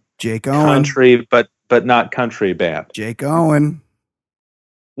Caucasian Jake Owen country, but not country band. Jake Owen.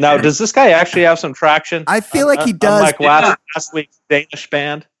 Now, does this guy actually have some traction? I feel like he does. Like last week's Danish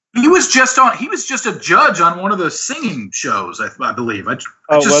band. He was just a judge on one of the singing shows, I believe. I just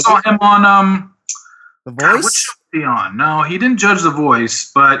saw him on The Voice? What show was he on? No, he didn't judge The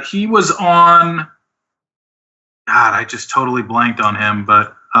Voice, but he was on. God, I just totally blanked on him.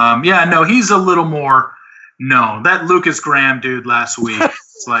 But he's a little more. No, that Lucas Graham dude last week.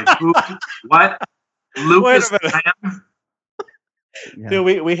 It's like, what? Lucas Graham? Yeah.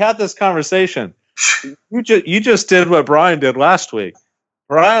 Dude, we had this conversation. You just did what Brian did last week.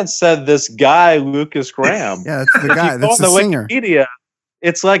 Brian said this guy, Lucas Graham. Yeah, it's the guy. That's the singer. Wikipedia,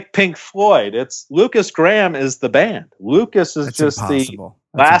 it's like Pink Floyd. It's Lucas Graham is the band. Lucas is just impossible.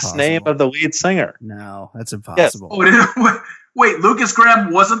 last name of the lead singer. No, that's impossible. Oh, wait, Lucas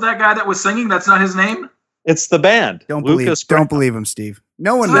Graham wasn't that guy that was singing? That's not his name? It's the band. Don't believe him, Steve.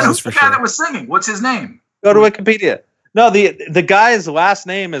 No one So knows who's for the guy sure. that was singing? What's his name? Go to Wikipedia. No, the guy's last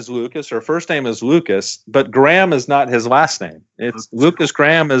name is Lucas, or first name is Lucas, but Graham is not his last name. It's Lucas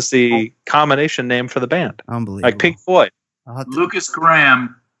Graham is the combination name for the band. Unbelievable. Like Pink Floyd. Lucas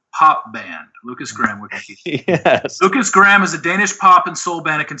Graham pop band. Lucas Graham. Yes. Lucas Graham is a Danish pop and soul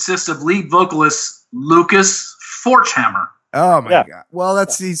band. It consists of lead vocalist Lucas Forchhammer. Oh my God. Well,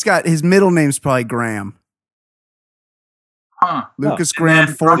 he's got his middle name's probably Graham. Huh. Lucas Graham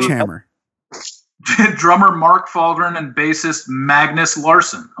Forchhammer. Drummer Mark Falgren and bassist Magnus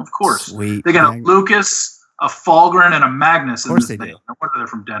Larson. Of course. Sweet. They got a Lucas, a Falgren, and a Magnus. Of course they do. No wonder they're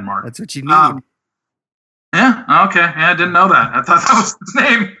from Denmark. That's what you need. Yeah. Okay. Yeah, I didn't know that. I thought that was his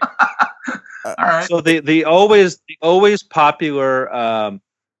name. All right. So the always popular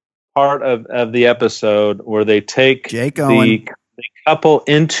part of the episode where they take the couple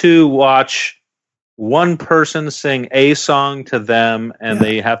into watch one person sing a song to them, and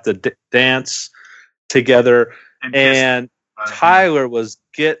they have to dance together. And Tyler was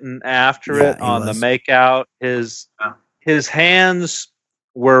getting after it on the makeout. His hands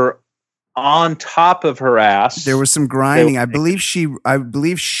were on top of her ass. There was some grinding. I believe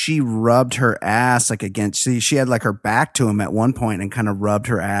she rubbed her ass like against. She had like her back to him at one point and kind of rubbed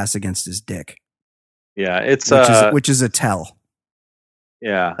her ass against his dick. Yeah, it's which is a tell.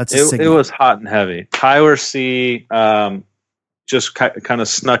 Yeah, that's it was hot and heavy. Tyler C. Just kind of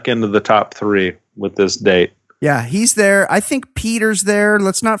snuck into the top 3 with this date. Yeah, he's there. I think Peter's there.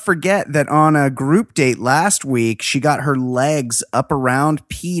 Let's not forget that on a group date last week, she got her legs up around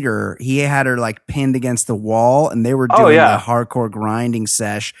Peter. He had her like pinned against the wall, and they were doing a hardcore grinding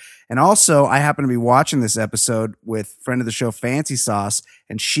sesh. And also, I happen to be watching this episode with friend of the show, Fancy Sauce,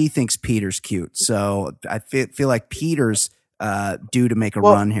 and she thinks Peter's cute. So I feel like Peter's due to make a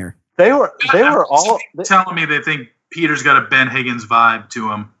run here. They were all telling me they think Peter's got a Ben Higgins vibe to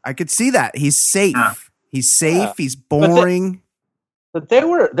him. I could see that. He's safe. Yeah. He's safe. Yeah. He's boring. But they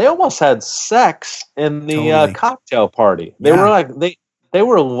almost had sex in the cocktail party. They were like they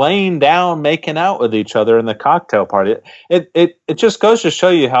were laying down, making out with each other in the cocktail party. It just goes to show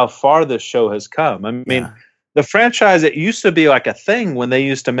you how far this show has come. I mean, the franchise, it used to be like a thing when they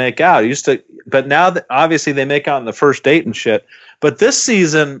used to make out. But now that obviously they make out in the first date and shit. But this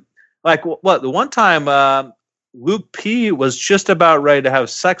season, like the one time Luke P was just about ready to have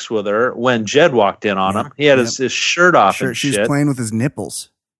sex with her when Jed walked in on him. He had his shirt off and shit. She was playing with his nipples.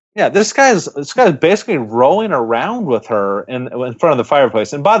 Yeah, this guy's basically rolling around with her in front of the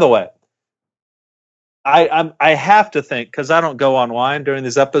fireplace. And by the way, I have to think, because I don't go online during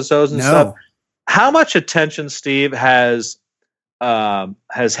these episodes and stuff. How much attention, Steve, has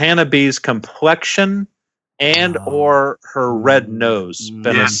Hannah B's complexion and or her red nose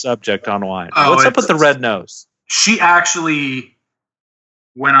been a subject online? What's up with the red nose? She actually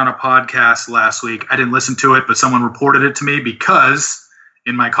went on a podcast last week. I didn't listen to it, but someone reported it to me because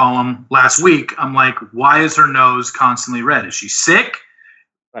in my column last week, I'm like, why is her nose constantly red? Is she sick?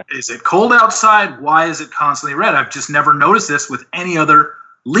 Right. Is it cold outside? Why is it constantly red? I've just never noticed this with any other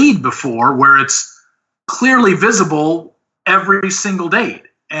lead before, where it's clearly visible every single date.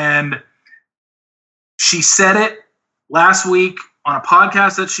 And she said it last week on a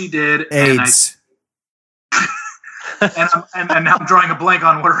podcast that she did. AIDS. And now I'm drawing a blank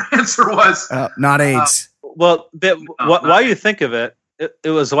on what her answer was. Not AIDS. While you think of it,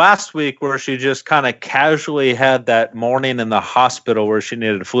 it was last week where she just kind of casually had that morning in the hospital where she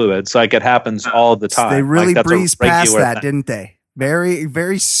needed fluids. Like it happens all the time. They really breezed past that, didn't they? Very,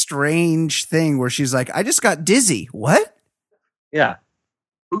 very strange thing where she's like, I just got dizzy. What? Yeah.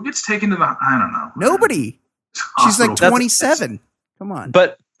 Who gets taken to the, I don't know. Nobody. She's like 27. Come on.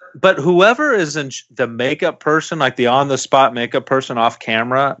 But whoever is in the makeup person, like the on-the-spot makeup person off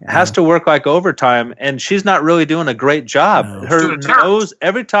camera, has to work like overtime, and she's not really doing a great job. No. Her nose,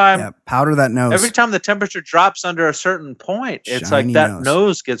 every time... powder that nose. Every time the temperature drops under a certain point, it's like that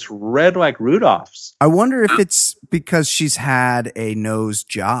nose gets red like Rudolph's. I wonder if it's because she's had a nose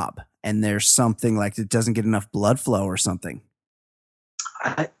job, and there's something like it doesn't get enough blood flow or something.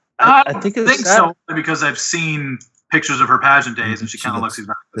 I think so, because I've seen pictures of her pageant days, and she kind of looks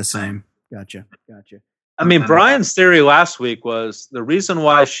exactly the same. Gotcha. I mean, Brian's theory last week was the reason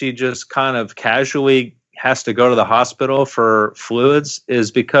why she just kind of casually has to go to the hospital for fluids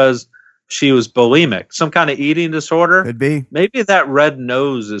is because she was bulimic, some kind of eating disorder. Could be. Maybe that red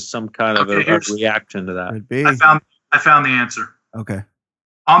nose is some kind of a reaction to that. Could be. I found the answer. Okay.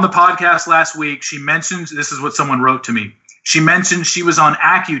 On the podcast last week, she mentions, this is what someone wrote to me. She mentioned she was on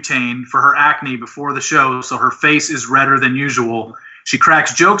Accutane for her acne before the show, so her face is redder than usual. She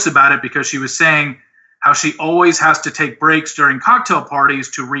cracks jokes about it because she was saying how she always has to take breaks during cocktail parties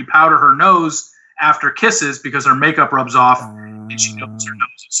to repowder her nose after kisses because her makeup rubs off and she knows her nose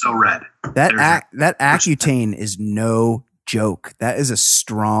is so red. That Accutane is no joke. That is a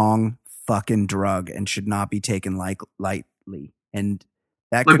strong fucking drug and should not be taken lightly. And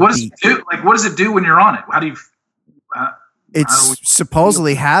that like, could what does it do? Like, what does it do when you're on it? How do you?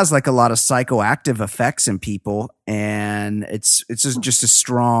 Supposedly has like a lot of psychoactive effects in people, and it's just a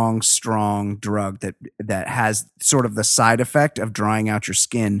strong drug that has sort of the side effect of drying out your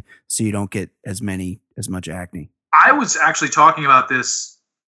skin, so you don't get as much acne. I was actually talking about this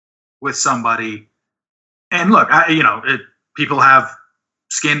with somebody, and look, people have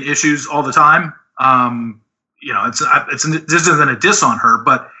skin issues all the time. This isn't a diss on her,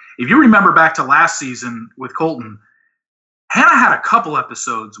 but if you remember back to last season with Colton, Hannah had a couple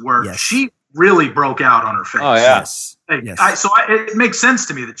episodes where she really broke out on her face. Oh, yeah. Yes. It makes sense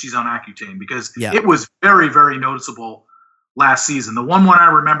to me that she's on Accutane because it was very, very noticeable last season. The one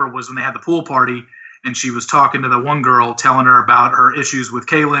I remember was when they had the pool party and she was talking to the one girl, telling her about her issues with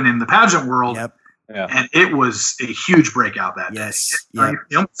Kaylin in the pageant world. Yep. Yeah. And it was a huge breakout that day. Yep.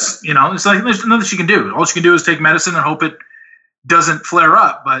 It's like there's nothing she can do. All she can do is take medicine and hope it doesn't flare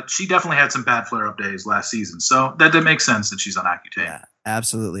up, but she definitely had some bad flare up days last season. So that makes sense that she's on Accutane. Yeah,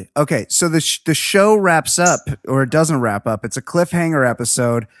 absolutely. Okay. So the show wraps up, or it doesn't wrap up. It's a cliffhanger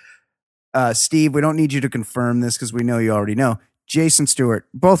episode. Steve, we don't need you to confirm this because we know you already know. Jason Stewart,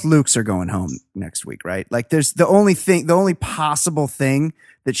 both Lukes are going home next week, right? Like there's the only possible thing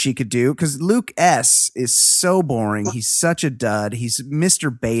that she could do, because Luke S is so boring. He's such a dud. He's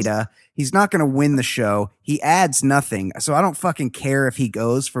Mr. Beta. He's not going to win the show. He adds nothing. So I don't fucking care if he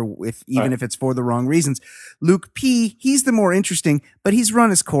goes if it's for the wrong reasons. Luke P, he's the more interesting, but he's run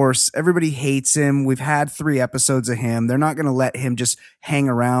his course. Everybody hates him. We've had 3 episodes of him. They're not going to let him just hang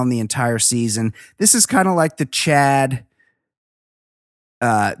around the entire season. This is kind of like the Chad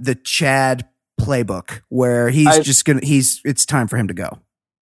playbook where it's time for him to go.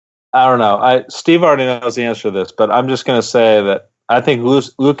 I don't know. Steve already knows the answer to this, but I'm just going to say that I think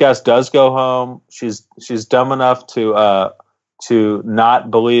Lucas does go home. She's dumb enough to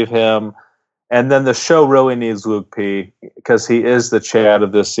not believe him, and then the show really needs Luke P because he is the Chad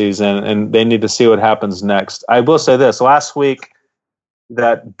of this season, and they need to see what happens next. I will say this: last week,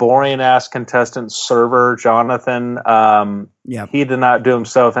 that boring ass contestant server Jonathan, he did not do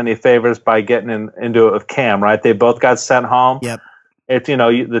himself any favors by getting into it with Cam. Right? They both got sent home. Yep. It's,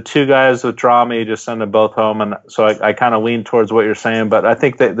 the 2 guys with drama, you just send them both home. And so I kind of lean towards what you're saying, but I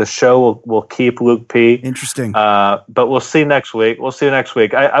think that the show will keep Luke P. Interesting. But we'll see next week.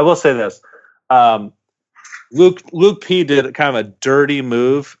 I will say this. Luke P did kind of a dirty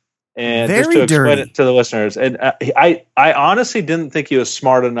move, and very just to explain dirty. it to the listeners. And I honestly didn't think he was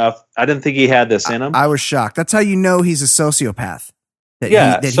smart enough. I didn't think he had this in him. I was shocked. That's how you know he's a sociopath. He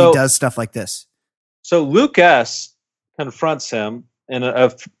does stuff like this. So Luke S confronts him in a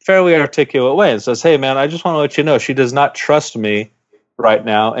fairly articulate way and says, "Hey, man, I just want to let you know she does not trust me right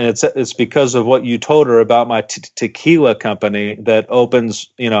now, and it's because of what you told her about my tequila company that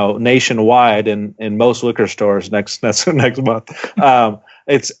opens, nationwide in most liquor stores next month.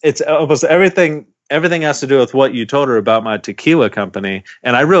 It's almost everything has to do with what you told her about my tequila company,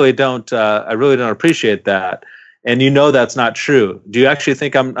 and I really don't appreciate that. And that's not true. Do you actually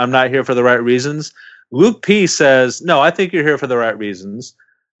think I'm not here for the right reasons?" Luke P says, "No, I think you're here for the right reasons."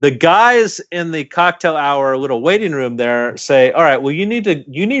 The guys in the cocktail hour little waiting room there say, "All right, well, you need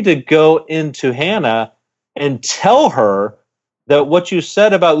to go into Hannah and tell her that what you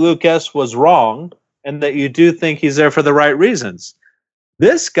said about Luke S was wrong and that you do think he's there for the right reasons."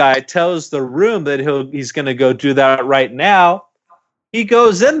 This guy tells the room that he's going to go do that right now. He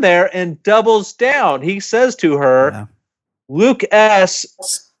goes in there and doubles down. He says to her, Luke S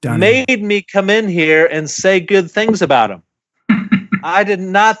made me come in here and say good things about him. I did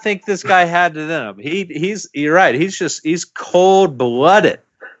not think this guy had it in him. You're right. He's cold blooded,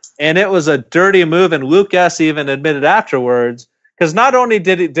 and it was a dirty move. And Luke S even admitted afterwards, because not only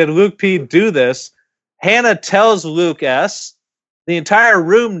did Luke P do this, Hannah tells Luke S, the entire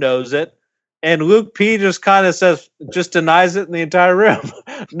room knows it, and Luke P just kind of denies it in the entire room.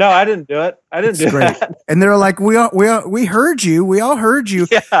 No, I didn't do it. I didn't do that. And they're like, we heard you. We all heard you.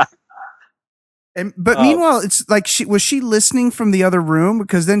 Yeah. But meanwhile, it's like was she listening from the other room?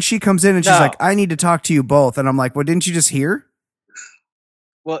 Because then she comes in and she's like, "I need to talk to you both." And I'm like, "Well, didn't you just hear?"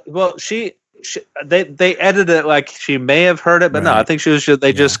 Well, they edited it like she may have heard it, but no, I think she was.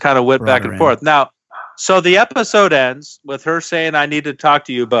 They just kind of went back and forth. Now, So the episode ends with her saying, "I need to talk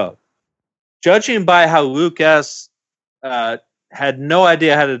to you both." Judging by how Luke S. Had no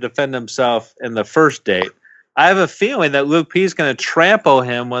idea how to defend himself in the first date, I have a feeling that Luke P is going to trample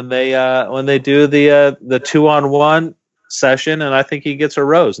him when they do the 2-on-1 session, and I think he gets a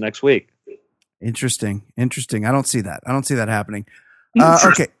rose next week. Interesting. I don't see that happening.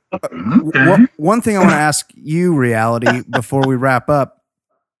 Interesting. Okay. One thing I want to ask you, Reality, before we wrap up.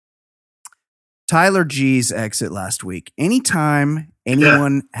 Tyler G's exit last week. Anytime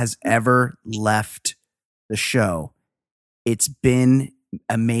anyone has ever left the show, it's been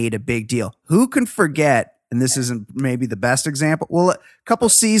made a big deal. Who can forget, and this isn't maybe the best example, well, a couple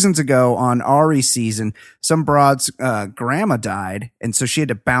seasons ago on Ari's season, some broad's grandma died, and so she had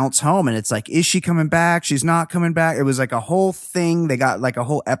to bounce home, and it's like, is she coming back? She's not coming back. It was like a whole thing. They got like a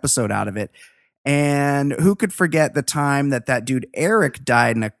whole episode out of it. And who could forget the time that dude Eric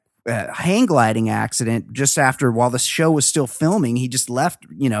died in a hang gliding accident just after, while the show was still filming. He just left,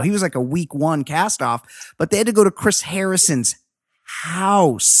 he was like a week 1 cast off, but they had to go to Chris Harrison's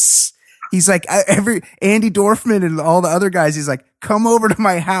house. He's like, Andy Dorfman and all the other guys, he's like, come over to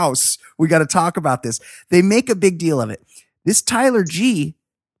my house. We got to talk about this. They make a big deal of it. This Tyler G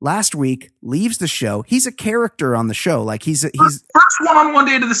last week leaves the show. He's a character on the show. Like he's first one-on-one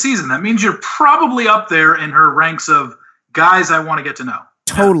date of the season. That means you're probably up there in her ranks of guys I want to get to know.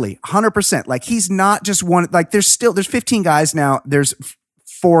 Totally. 100%. Like he's not just one, like there's 15 guys now. There's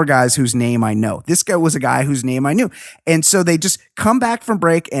 4 guys whose name I know. This guy was a guy whose name I knew. And so they just come back from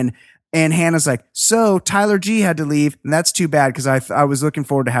break and Hannah's like, so Tyler G had to leave. And that's too bad because I was looking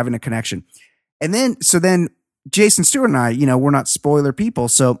forward to having a connection. And then Jason Stewart and I, we're not spoiler people.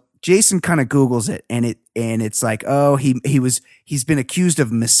 So Jason kind of Googles it and it's like, oh, he's been accused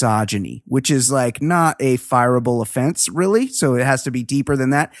of misogyny, which is like not a fireable offense really. So it has to be deeper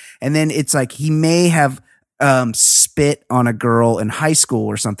than that. And then it's like, he may have spit on a girl in high school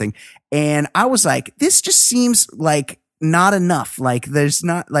or something. And I was like, this just seems like not enough. Like there's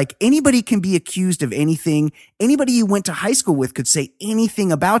not, like, anybody can be accused of anything. Anybody you went to high school with could say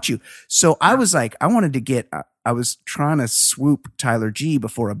anything about you. So I was like, I was trying to swoop Tyler G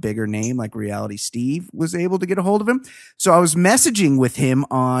before a bigger name like Reality Steve was able to get a hold of him. So I was messaging with him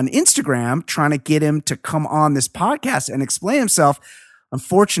on Instagram, trying to get him to come on this podcast and explain himself.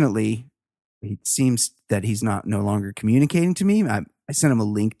 Unfortunately, it seems that he's no longer communicating to me. I sent him a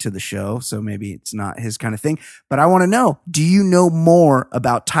link to the show, so maybe it's not his kind of thing. But I want to know, do you know more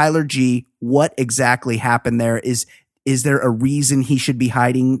about Tyler G? What exactly happened there? Is there a reason he should be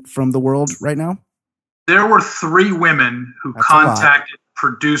hiding from the world right now? There were 3 women who contacted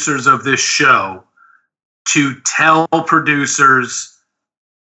producers of this show to tell producers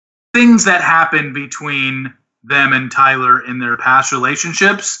things that happened between them and Tyler in their past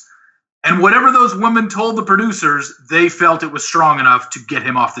relationships. And whatever those women told the producers, they felt it was strong enough to get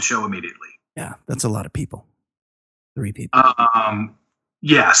him off the show immediately. Yeah, that's a lot of people. 3 people.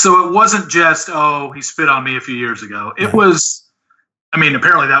 Yeah, so it wasn't just, he spit on me a few years ago. It was,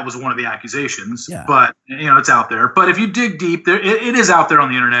 apparently that was one of the accusations, but it's out there. But if you dig deep, it is out there on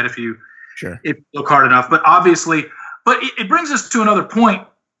the internet if you look hard enough. But obviously, it brings us to another point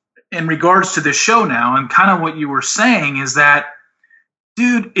in regards to this show now, and kind of what you were saying is that,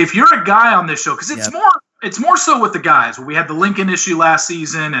 dude, if you're a guy on this show, because it's more so with the guys. We had the Lincoln issue last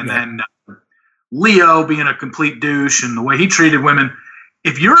season, and then Leo being a complete douche and the way he treated women.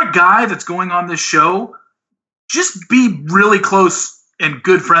 If you're a guy that's going on this show, just be really close and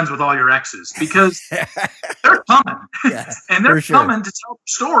good friends with all your exes, because they're coming. And they're coming to tell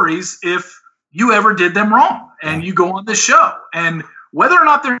stories if you ever did them wrong and you go on this show. And whether or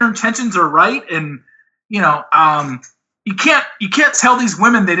not their intentions are right, and you can't tell these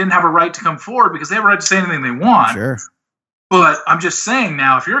women they didn't have a right to come forward because they have a right to say anything they want. Sure. But I'm just saying,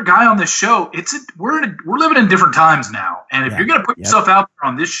 now, if you're a guy on this show, we're living in different times now. And if you're going to put yourself out there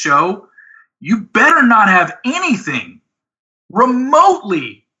on this show, you better not have anything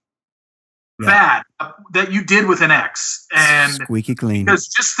remotely bad that you did with an ex. And squeaky clean. Because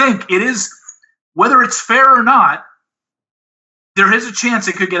just think, it is, whether it's fair or not, there is a chance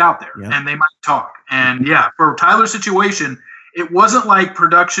it could get out there and they might talk. And for Tyler's situation, it wasn't like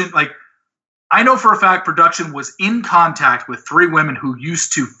production, like, I know for a fact production was in contact with 3 women who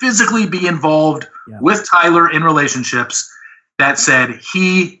used to physically be involved with Tyler in relationships that said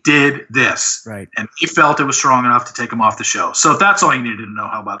he did this. Right. And he felt it was strong enough to take him off the show. So that's all you needed to know.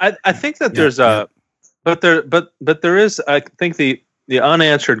 How about that? I think that there's but there is, I think the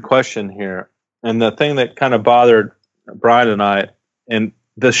unanswered question here, and the thing that kind of bothered Brian and I, and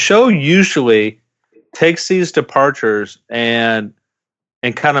the show usually takes these departures and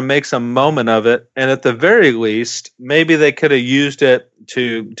and kind of makes a moment of it. And at the very least, maybe they could have used it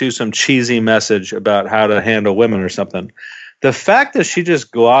to do some cheesy message about how to handle women or something. The fact that she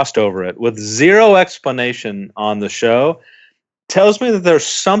just glossed over it with zero explanation on the show tells me that there's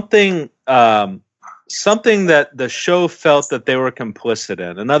something that the show felt that they were complicit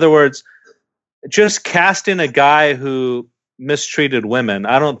in. In other words, just casting a guy who mistreated women,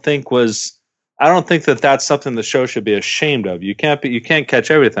 I don't think that that's something the show should be ashamed of. You can't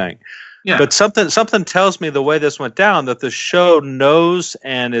catch everything. Yeah. But something tells me the way this went down that the show knows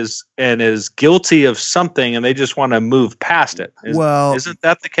and is guilty of something, and they just want to move past it. Isn't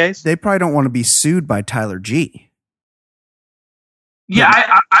that the case? They probably don't want to be sued by Tyler G.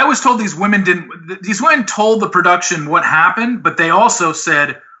 Yeah, I was told these women told the production what happened, but they also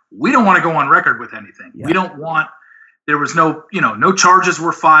said, we don't want to go on record with anything. Yeah. We don't want, there was no charges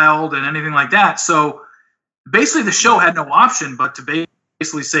were filed and anything like that. So basically the show had no option but to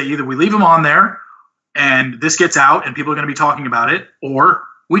basically say either we leave them on there and this gets out and people are going to be talking about it, or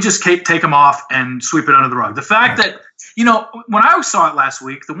we just take them off and sweep it under the rug. The fact that, when I saw it last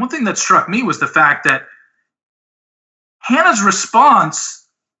week, the one thing that struck me was the fact that Hannah's response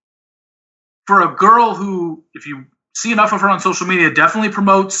for a girl who, if you see enough of her on social media, definitely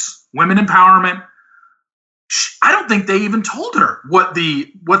promotes women empowerment. I don't think they even told her what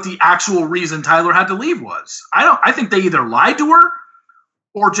the actual reason Tyler had to leave was. I think they either lied to her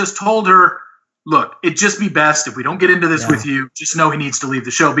or just told her, look, it'd just be best if we don't get into this with you. Just know he needs to leave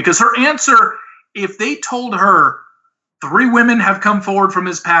the show. Because her answer, if they told her 3 women have come forward from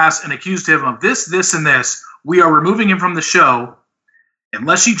his past and accused him of this, this, and this, we are removing him from the show,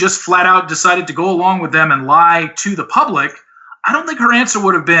 unless she just flat out decided to go along with them and lie to the public, I don't think her answer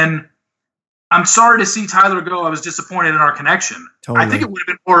would have been, I'm sorry to see Tyler go. I was disappointed in our connection. Totally. I think it would have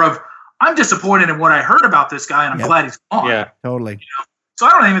been more of, I'm disappointed in what I heard about this guy, and I'm glad he's gone. Yeah, totally. So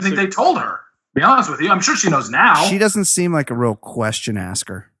I don't even think they told her, to be honest with you. I'm sure she knows now. She doesn't seem like a real question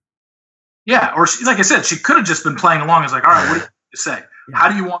asker. Yeah, or like I said, she could have just been playing along as like, all right, what do you say? Yeah. How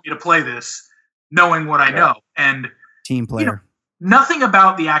do you want me to play this, knowing what I know? And team player. Nothing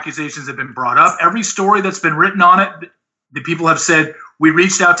about the accusations have been brought up. Every story that's been written on it, the people have said, we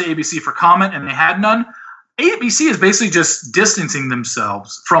reached out to ABC for comment, and they had none. ABC is basically just distancing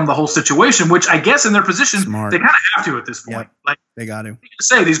themselves from the whole situation, which I guess in their position, they kind of have to at this point. Yep. Like they got to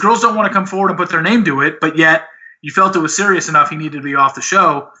say these girls don't want to come forward and put their name to it, but yet you felt it was serious enough he needed to be off the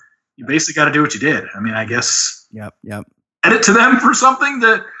show. You basically got to do what you did. I mean, I guess. Yep. Credit to them for something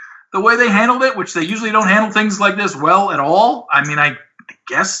that the way they handled it, which they usually don't handle things like this well at all. I mean, I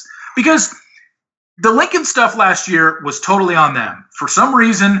guess because the Lincoln stuff last year was totally on them. For some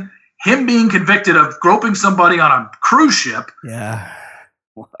reason, him being convicted of groping somebody on a cruise ship,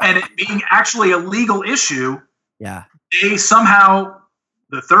 and it being actually a legal issue, they somehow,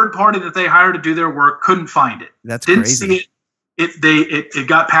 the third party that they hired to do their work couldn't find it. Didn't crazy. See it. It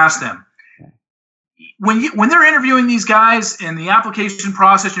got past them. When they're interviewing these guys in the application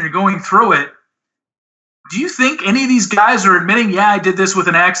process and you're going through it, do you think any of these guys are admitting, I did this with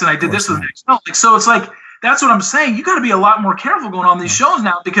an X and I did this with an X? No, so it's like, that's what I'm saying. You got to be a lot more careful going on these shows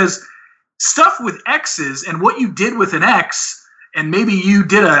now, because stuff with X's and what you did with an X, and maybe you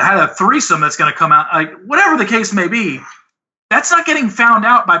had a threesome that's going to come out, like whatever the case may be, that's not getting found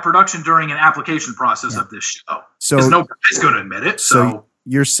out by production during an application process of this show. So because no guy's going to admit it. So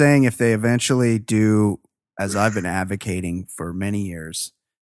you're saying if they eventually do, as I've been advocating for many years,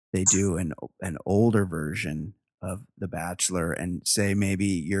 they do an older version of The Bachelor, and say maybe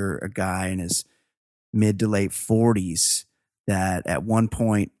you're a guy in his mid to late 40s that at one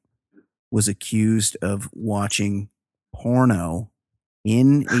point was accused of watching porno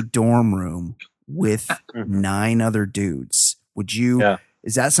in a dorm room with 9 other dudes. Would you,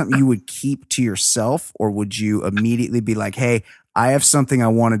 is that something you would keep to yourself, or would you immediately be like, hey, I have something I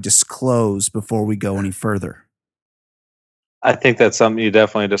want to disclose before we go any further? I think that's something you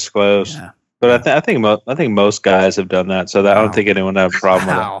definitely disclose. Yeah. But I think most guys have done that, so that I don't think anyone would have a problem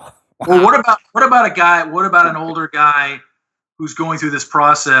with it. Wow. Well, what about a guy? What about an older guy who's going through this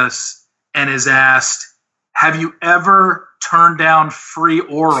process and is asked, "Have you ever turned down free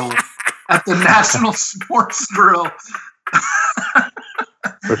oral at the National Sports Grill?"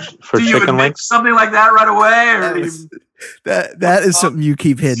 for do you chicken wings? Something like that right away, or that is something you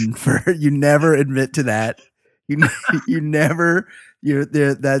keep hidden. You never admit to that. You never.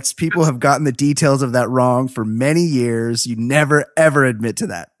 That's people have gotten the details of that wrong for many years. You never ever admit to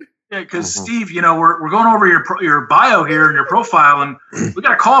that. Yeah, because Steve, we're going over your bio here and your profile, and we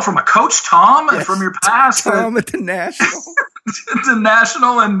got a call from a coach, Tom, from your past. Tom at the National. The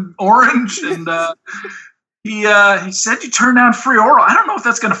National and Orange, and He said you turned down free oral. I don't know if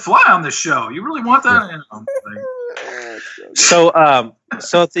that's going to fly on this show. You really want that? You know, So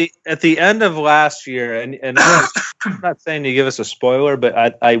at the end of last year, and I'm not saying you give us a spoiler,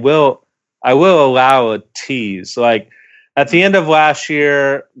 but I will allow a tease. Like at the end of last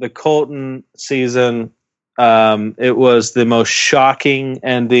year, the Colton season, it was the most shocking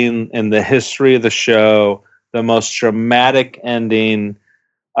ending in the history of the show, the most dramatic ending.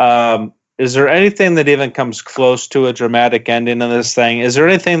 Is there anything that even comes close to a dramatic ending in this thing? Is there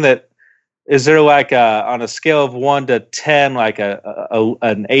anything that is there like on a scale of 1 to 10, like an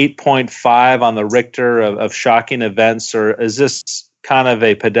 8.5 on the Richter of shocking events, or is this kind of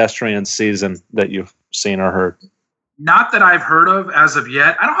a pedestrian season that you've seen or heard? Not that I've heard of as of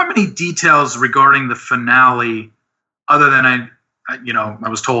yet. I don't have any details regarding the finale, other than I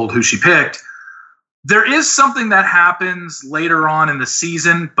was told who she picked. There is something that happens later on in the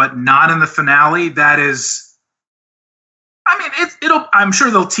season, but not in the finale. That is. I mean, it'll. I'm sure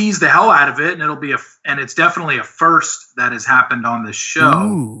they'll tease the hell out of it, and it's definitely a first that has happened on this show.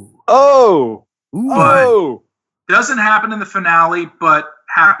 Ooh. Oh, but it doesn't happen in the finale, but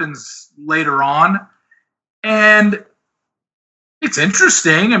happens later on, and it's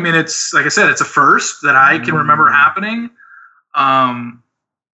interesting. I mean, it's like I said, it's a first that I can remember happening.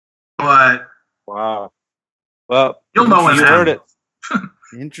 But wow, well, you'll know when you heard it.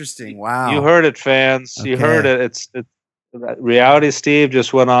 Interesting. Wow, you heard it, fans. Okay. You heard it. It's. Reality Steve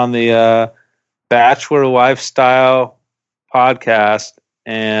just went on the Bachelor Lifestyle podcast,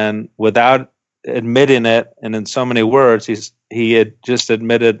 and without admitting it, and in so many words, he had just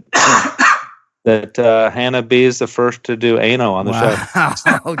admitted that Hannah B is the first to do anal on the show.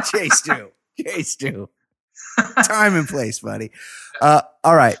 Oh, Chase do. Time and place, buddy.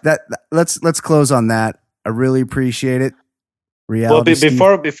 All right, let's close on that. I really appreciate it. Reality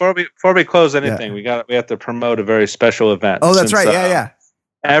well, before we close anything, we have to promote a very special event. Oh, that's right. Yeah.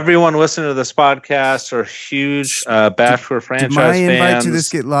 Everyone listening to this podcast are huge Bachelor franchise did my invite fans. to this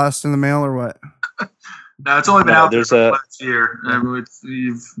get lost in the mail or what? No, it's only been out there for last year.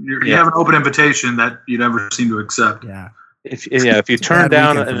 You have an open invitation that you never seem to accept. Yeah. If you turn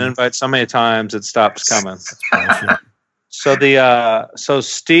down an invite so many times, it stops coming. So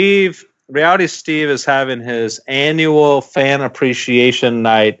Steve. Reality Steve is having his annual fan appreciation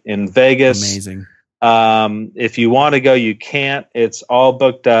night in Vegas. Amazing. If you want to go, you can't. It's all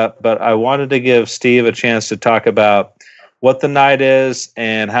booked up. But I wanted to give Steve a chance to talk about what the night is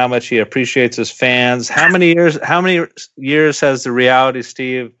and how much he appreciates his fans. How many years has the Reality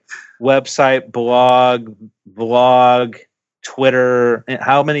Steve website, blog, vlog, Twitter?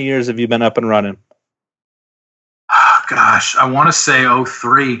 How many years have you been up and running? Oh, gosh, I want to say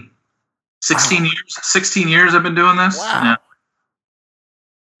 03. 16 years. 16 years I've been doing this. Wow.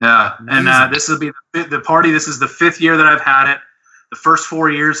 Yeah. And this will be the party. This is the 5th year that I've had it. The first 4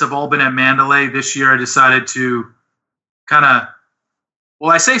 years have all been at Mandalay. This year I decided to kind of,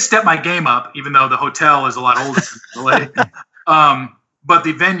 I say step my game up, even though the hotel is a lot older than Mandalay. But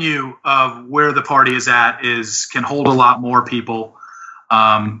the venue of where the party is at can hold a lot more people.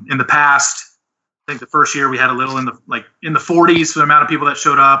 In the past, I think the first year we had a little in the 40s for the amount of people that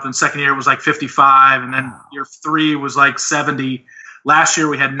showed up, and second year was like 55, and then year 3 was like 70. Last year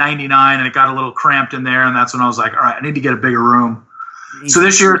we had 99, and it got a little cramped in there, and that's when I was like, all right, I need to get a bigger room. So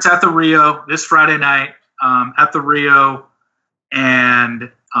this year it's at the Rio, this Friday night at the Rio,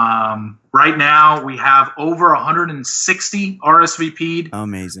 and right now we have over 160 RSVP'd.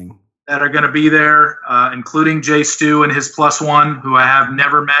 Amazing. That are going to be there, including Jay Stu and his +1, who I have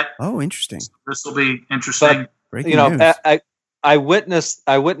never met. Oh, interesting. So this will be interesting. Breaking news. I witnessed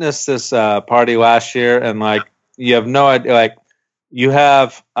this party last year, and like you have no idea. Like you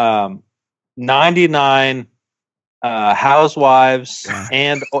have 99 housewives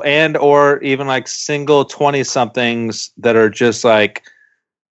and or even like single 20-somethings that are just like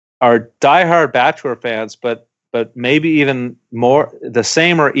are diehard Bachelor fans, but maybe even more the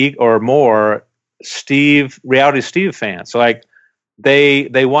same or more Reality Steve fans. So like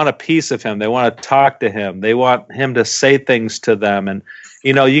they want a piece of him. They want to talk to him. They want him to say things to them. And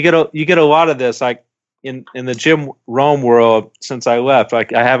you get a lot of this like in the Jim Rome world since I left.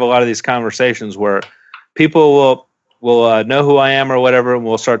 Like I have a lot of these conversations where people will know who I am or whatever, and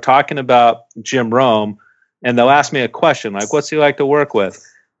we'll start talking about Jim Rome, and they'll ask me a question like, "What's he like to work with?"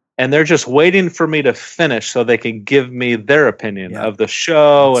 And they're just waiting for me to finish so they can give me their opinion of the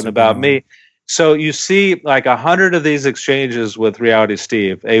show and about me. So you see like 100 of these exchanges with Reality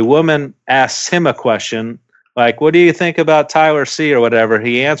Steve. A woman asks him a question like, what do you think about Tyler C or whatever?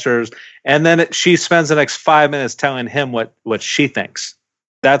 He answers. And then she spends the next 5 minutes telling him what she thinks.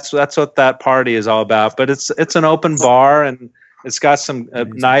 That's what that party is all about. But it's an open bar, and it's got some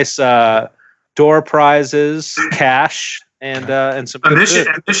nice door prizes, cash, and some good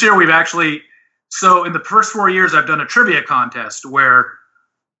food. This year we've actually, so in the first 4 years I've done a trivia contest where,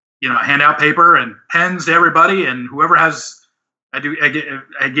 I hand out paper and pens to everybody, and whoever has, I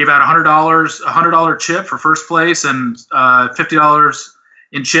gave out $100 chip for first place, and $50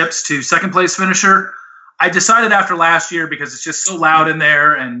 in chips to second place finisher. I decided after last year, because it's just so loud in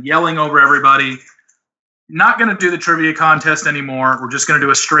there and yelling over everybody, not going to do the trivia contest anymore. We're just going to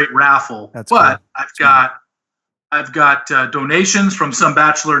do a straight raffle. That's but cool. I've got donations from some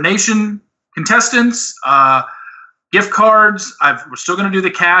Bachelor Nation contestants, gift cards. We're still going to do the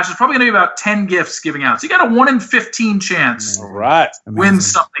cash. It's probably going to be about 10 gifts giving out. So you got a 1 in 15 chance All right. to win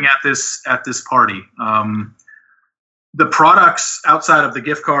something at this party. The products outside of the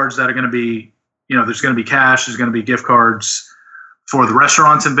gift cards that are going to be, there's going to be cash. There's going to be gift cards for the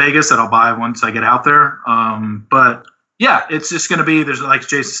restaurants in Vegas that I'll buy once I get out there. But yeah, it's just going to be, there's, like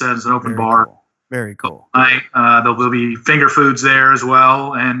Jason said, it's an open bar. Cool. Very cool. There'll be finger foods there as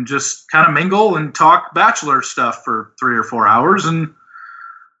well, and just kind of mingle and talk Bachelor stuff for 3 or 4 hours, and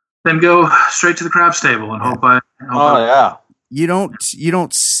then go straight to the craps table and hope. Yeah. You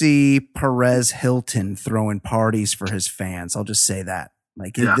don't see Perez Hilton throwing parties for his fans. I'll just say that.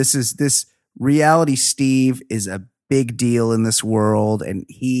 This reality Steve is a big deal in this world, and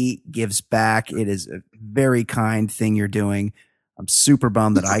he gives back. It is a very kind thing you're doing. I'm super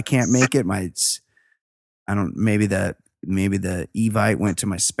bummed that I can't make it. Maybe the Evite went to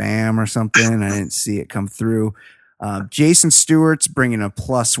my spam or something. I didn't see it come through. Jason Stewart's bringing a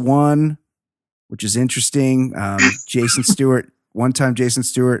 +1, which is interesting. Jason Stewart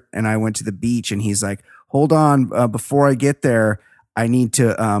and I went to the beach, and he's like, hold on, before I get there, I need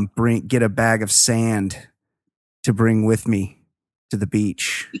to get a bag of sand to bring with me to the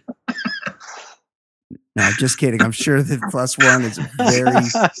beach. No, I'm just kidding. I'm sure the +1 is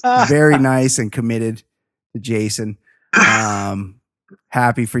very, very nice and committed to Jason.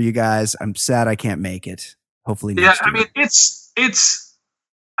 Happy for you guys. I'm sad I can't make it. Hopefully next year.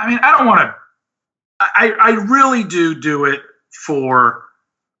 I don't want to. I really do it for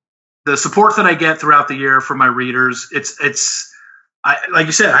the support that I get throughout the year from my readers. Like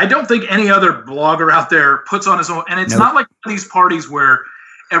you said, I don't think any other blogger out there puts on his own, and it's not like these parties where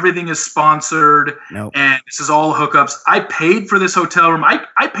everything is sponsored and this is all hookups. I paid for this hotel room.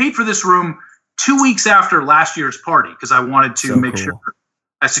 I paid for this room 2 weeks after last year's party because I wanted to make sure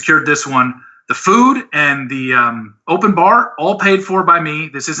I secured this one. The food and the open bar, all paid for by me.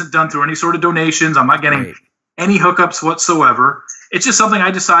 This isn't done through any sort of donations. I'm not getting any hookups whatsoever. It's just something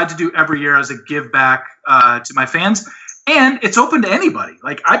I decide to do every year as a give back to my fans. And it's open to anybody.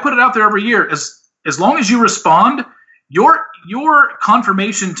 Like, I put it out there every year. As long as you respond, your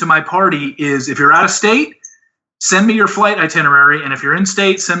confirmation to my party is, if you're out of state, send me your flight itinerary, and if you're in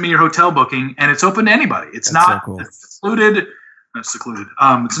state, send me your hotel booking. And it's open to anybody. It's not secluded. It's secluded.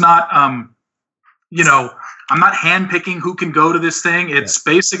 It's not. I'm not handpicking who can go to this thing. It's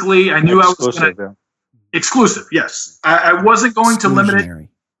basically, I knew exclusive, I was going to exclusive. Yes, I wasn't going to limit it.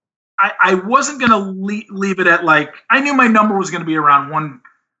 I wasn't going to leave it at, like, I knew my number was going to be around one.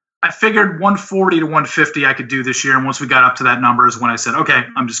 I figured 140 to 150 I could do this year. And once we got up to that number is when I said, okay,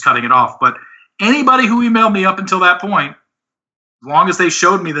 I'm just cutting it off. But anybody who emailed me up until that point, as long as they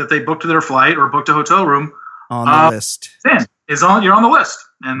showed me that they booked their flight or booked a hotel room on the list, you're on the list.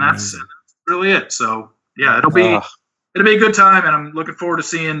 And that's really it. So yeah, it'll be a good time. And I'm looking forward to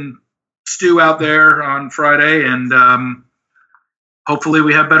seeing Stu out there on Friday. And, hopefully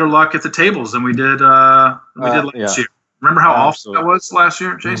we have better luck at the tables than we did last year. Remember how awful that was last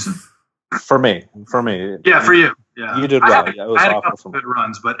year, Jason? For me. Yeah, for you. Yeah, you did well. I had a couple of good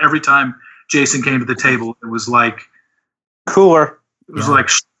runs, but every time Jason came to the table, it was like cooler. It was like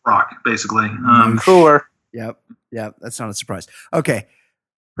rock, basically. Cooler. Yep. That's not a surprise. Okay.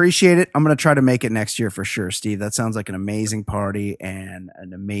 Appreciate it. I'm going to try to make it next year for sure, Steve. That sounds like an amazing party and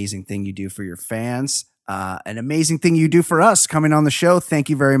an amazing thing you do for your fans. An amazing thing you do for us coming on the show. Thank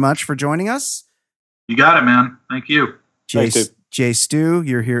you very much for joining us. You got it, man. Thank you. Jay Stu,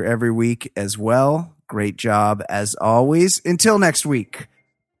 you're here every week as well. Great job as always. Until next week,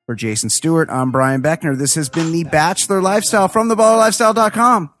 for Jason Stewart, I'm Brian Beckner. This has been The Bachelor Lifestyle from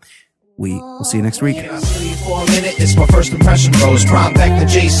theballerlifestyle.com. we'll see you next week. Can I steal you for a minute? It's my first impression rose. Prime back to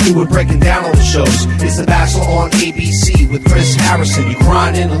Jay Stewart breaking down all the shows. It's The Bachelor on ABC with Chris Harrison. You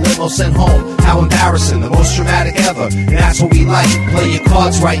crying in a limo sent home. How embarrassing, the most dramatic ever. And that's what we like. Play your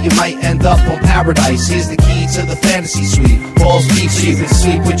cards right, you might end up on Paradise. Here's the key to the fantasy suite. Balls deep so you can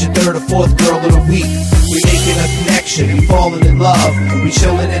sleep with your third or fourth girl of the week. We making a connection, we falling in love. We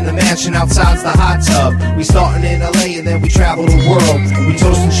chilling in the mansion outside's the hot tub. We starting in LA and then we travel the world. We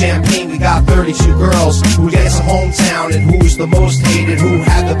toasting champagne, we got 32 girls. Who gets a hometown and who's the most hated? Who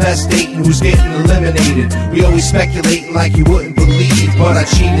had the best date and who's getting eliminated? We always speculating like you wouldn't believe, but I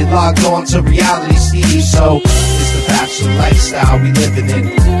cheated, logged on to reality Steve. So it's the Bachelor lifestyle we living in.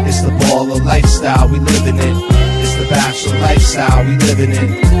 It's the baller lifestyle we living in. It's the Bachelor lifestyle we living in.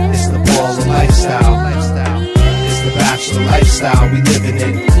 It's the baller lifestyle. It's the Bachelor lifestyle we living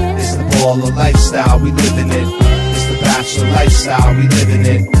in. It's the baller lifestyle we living in. It's the Bachelor lifestyle we living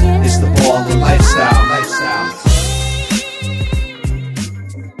in. It's the baller lifestyle.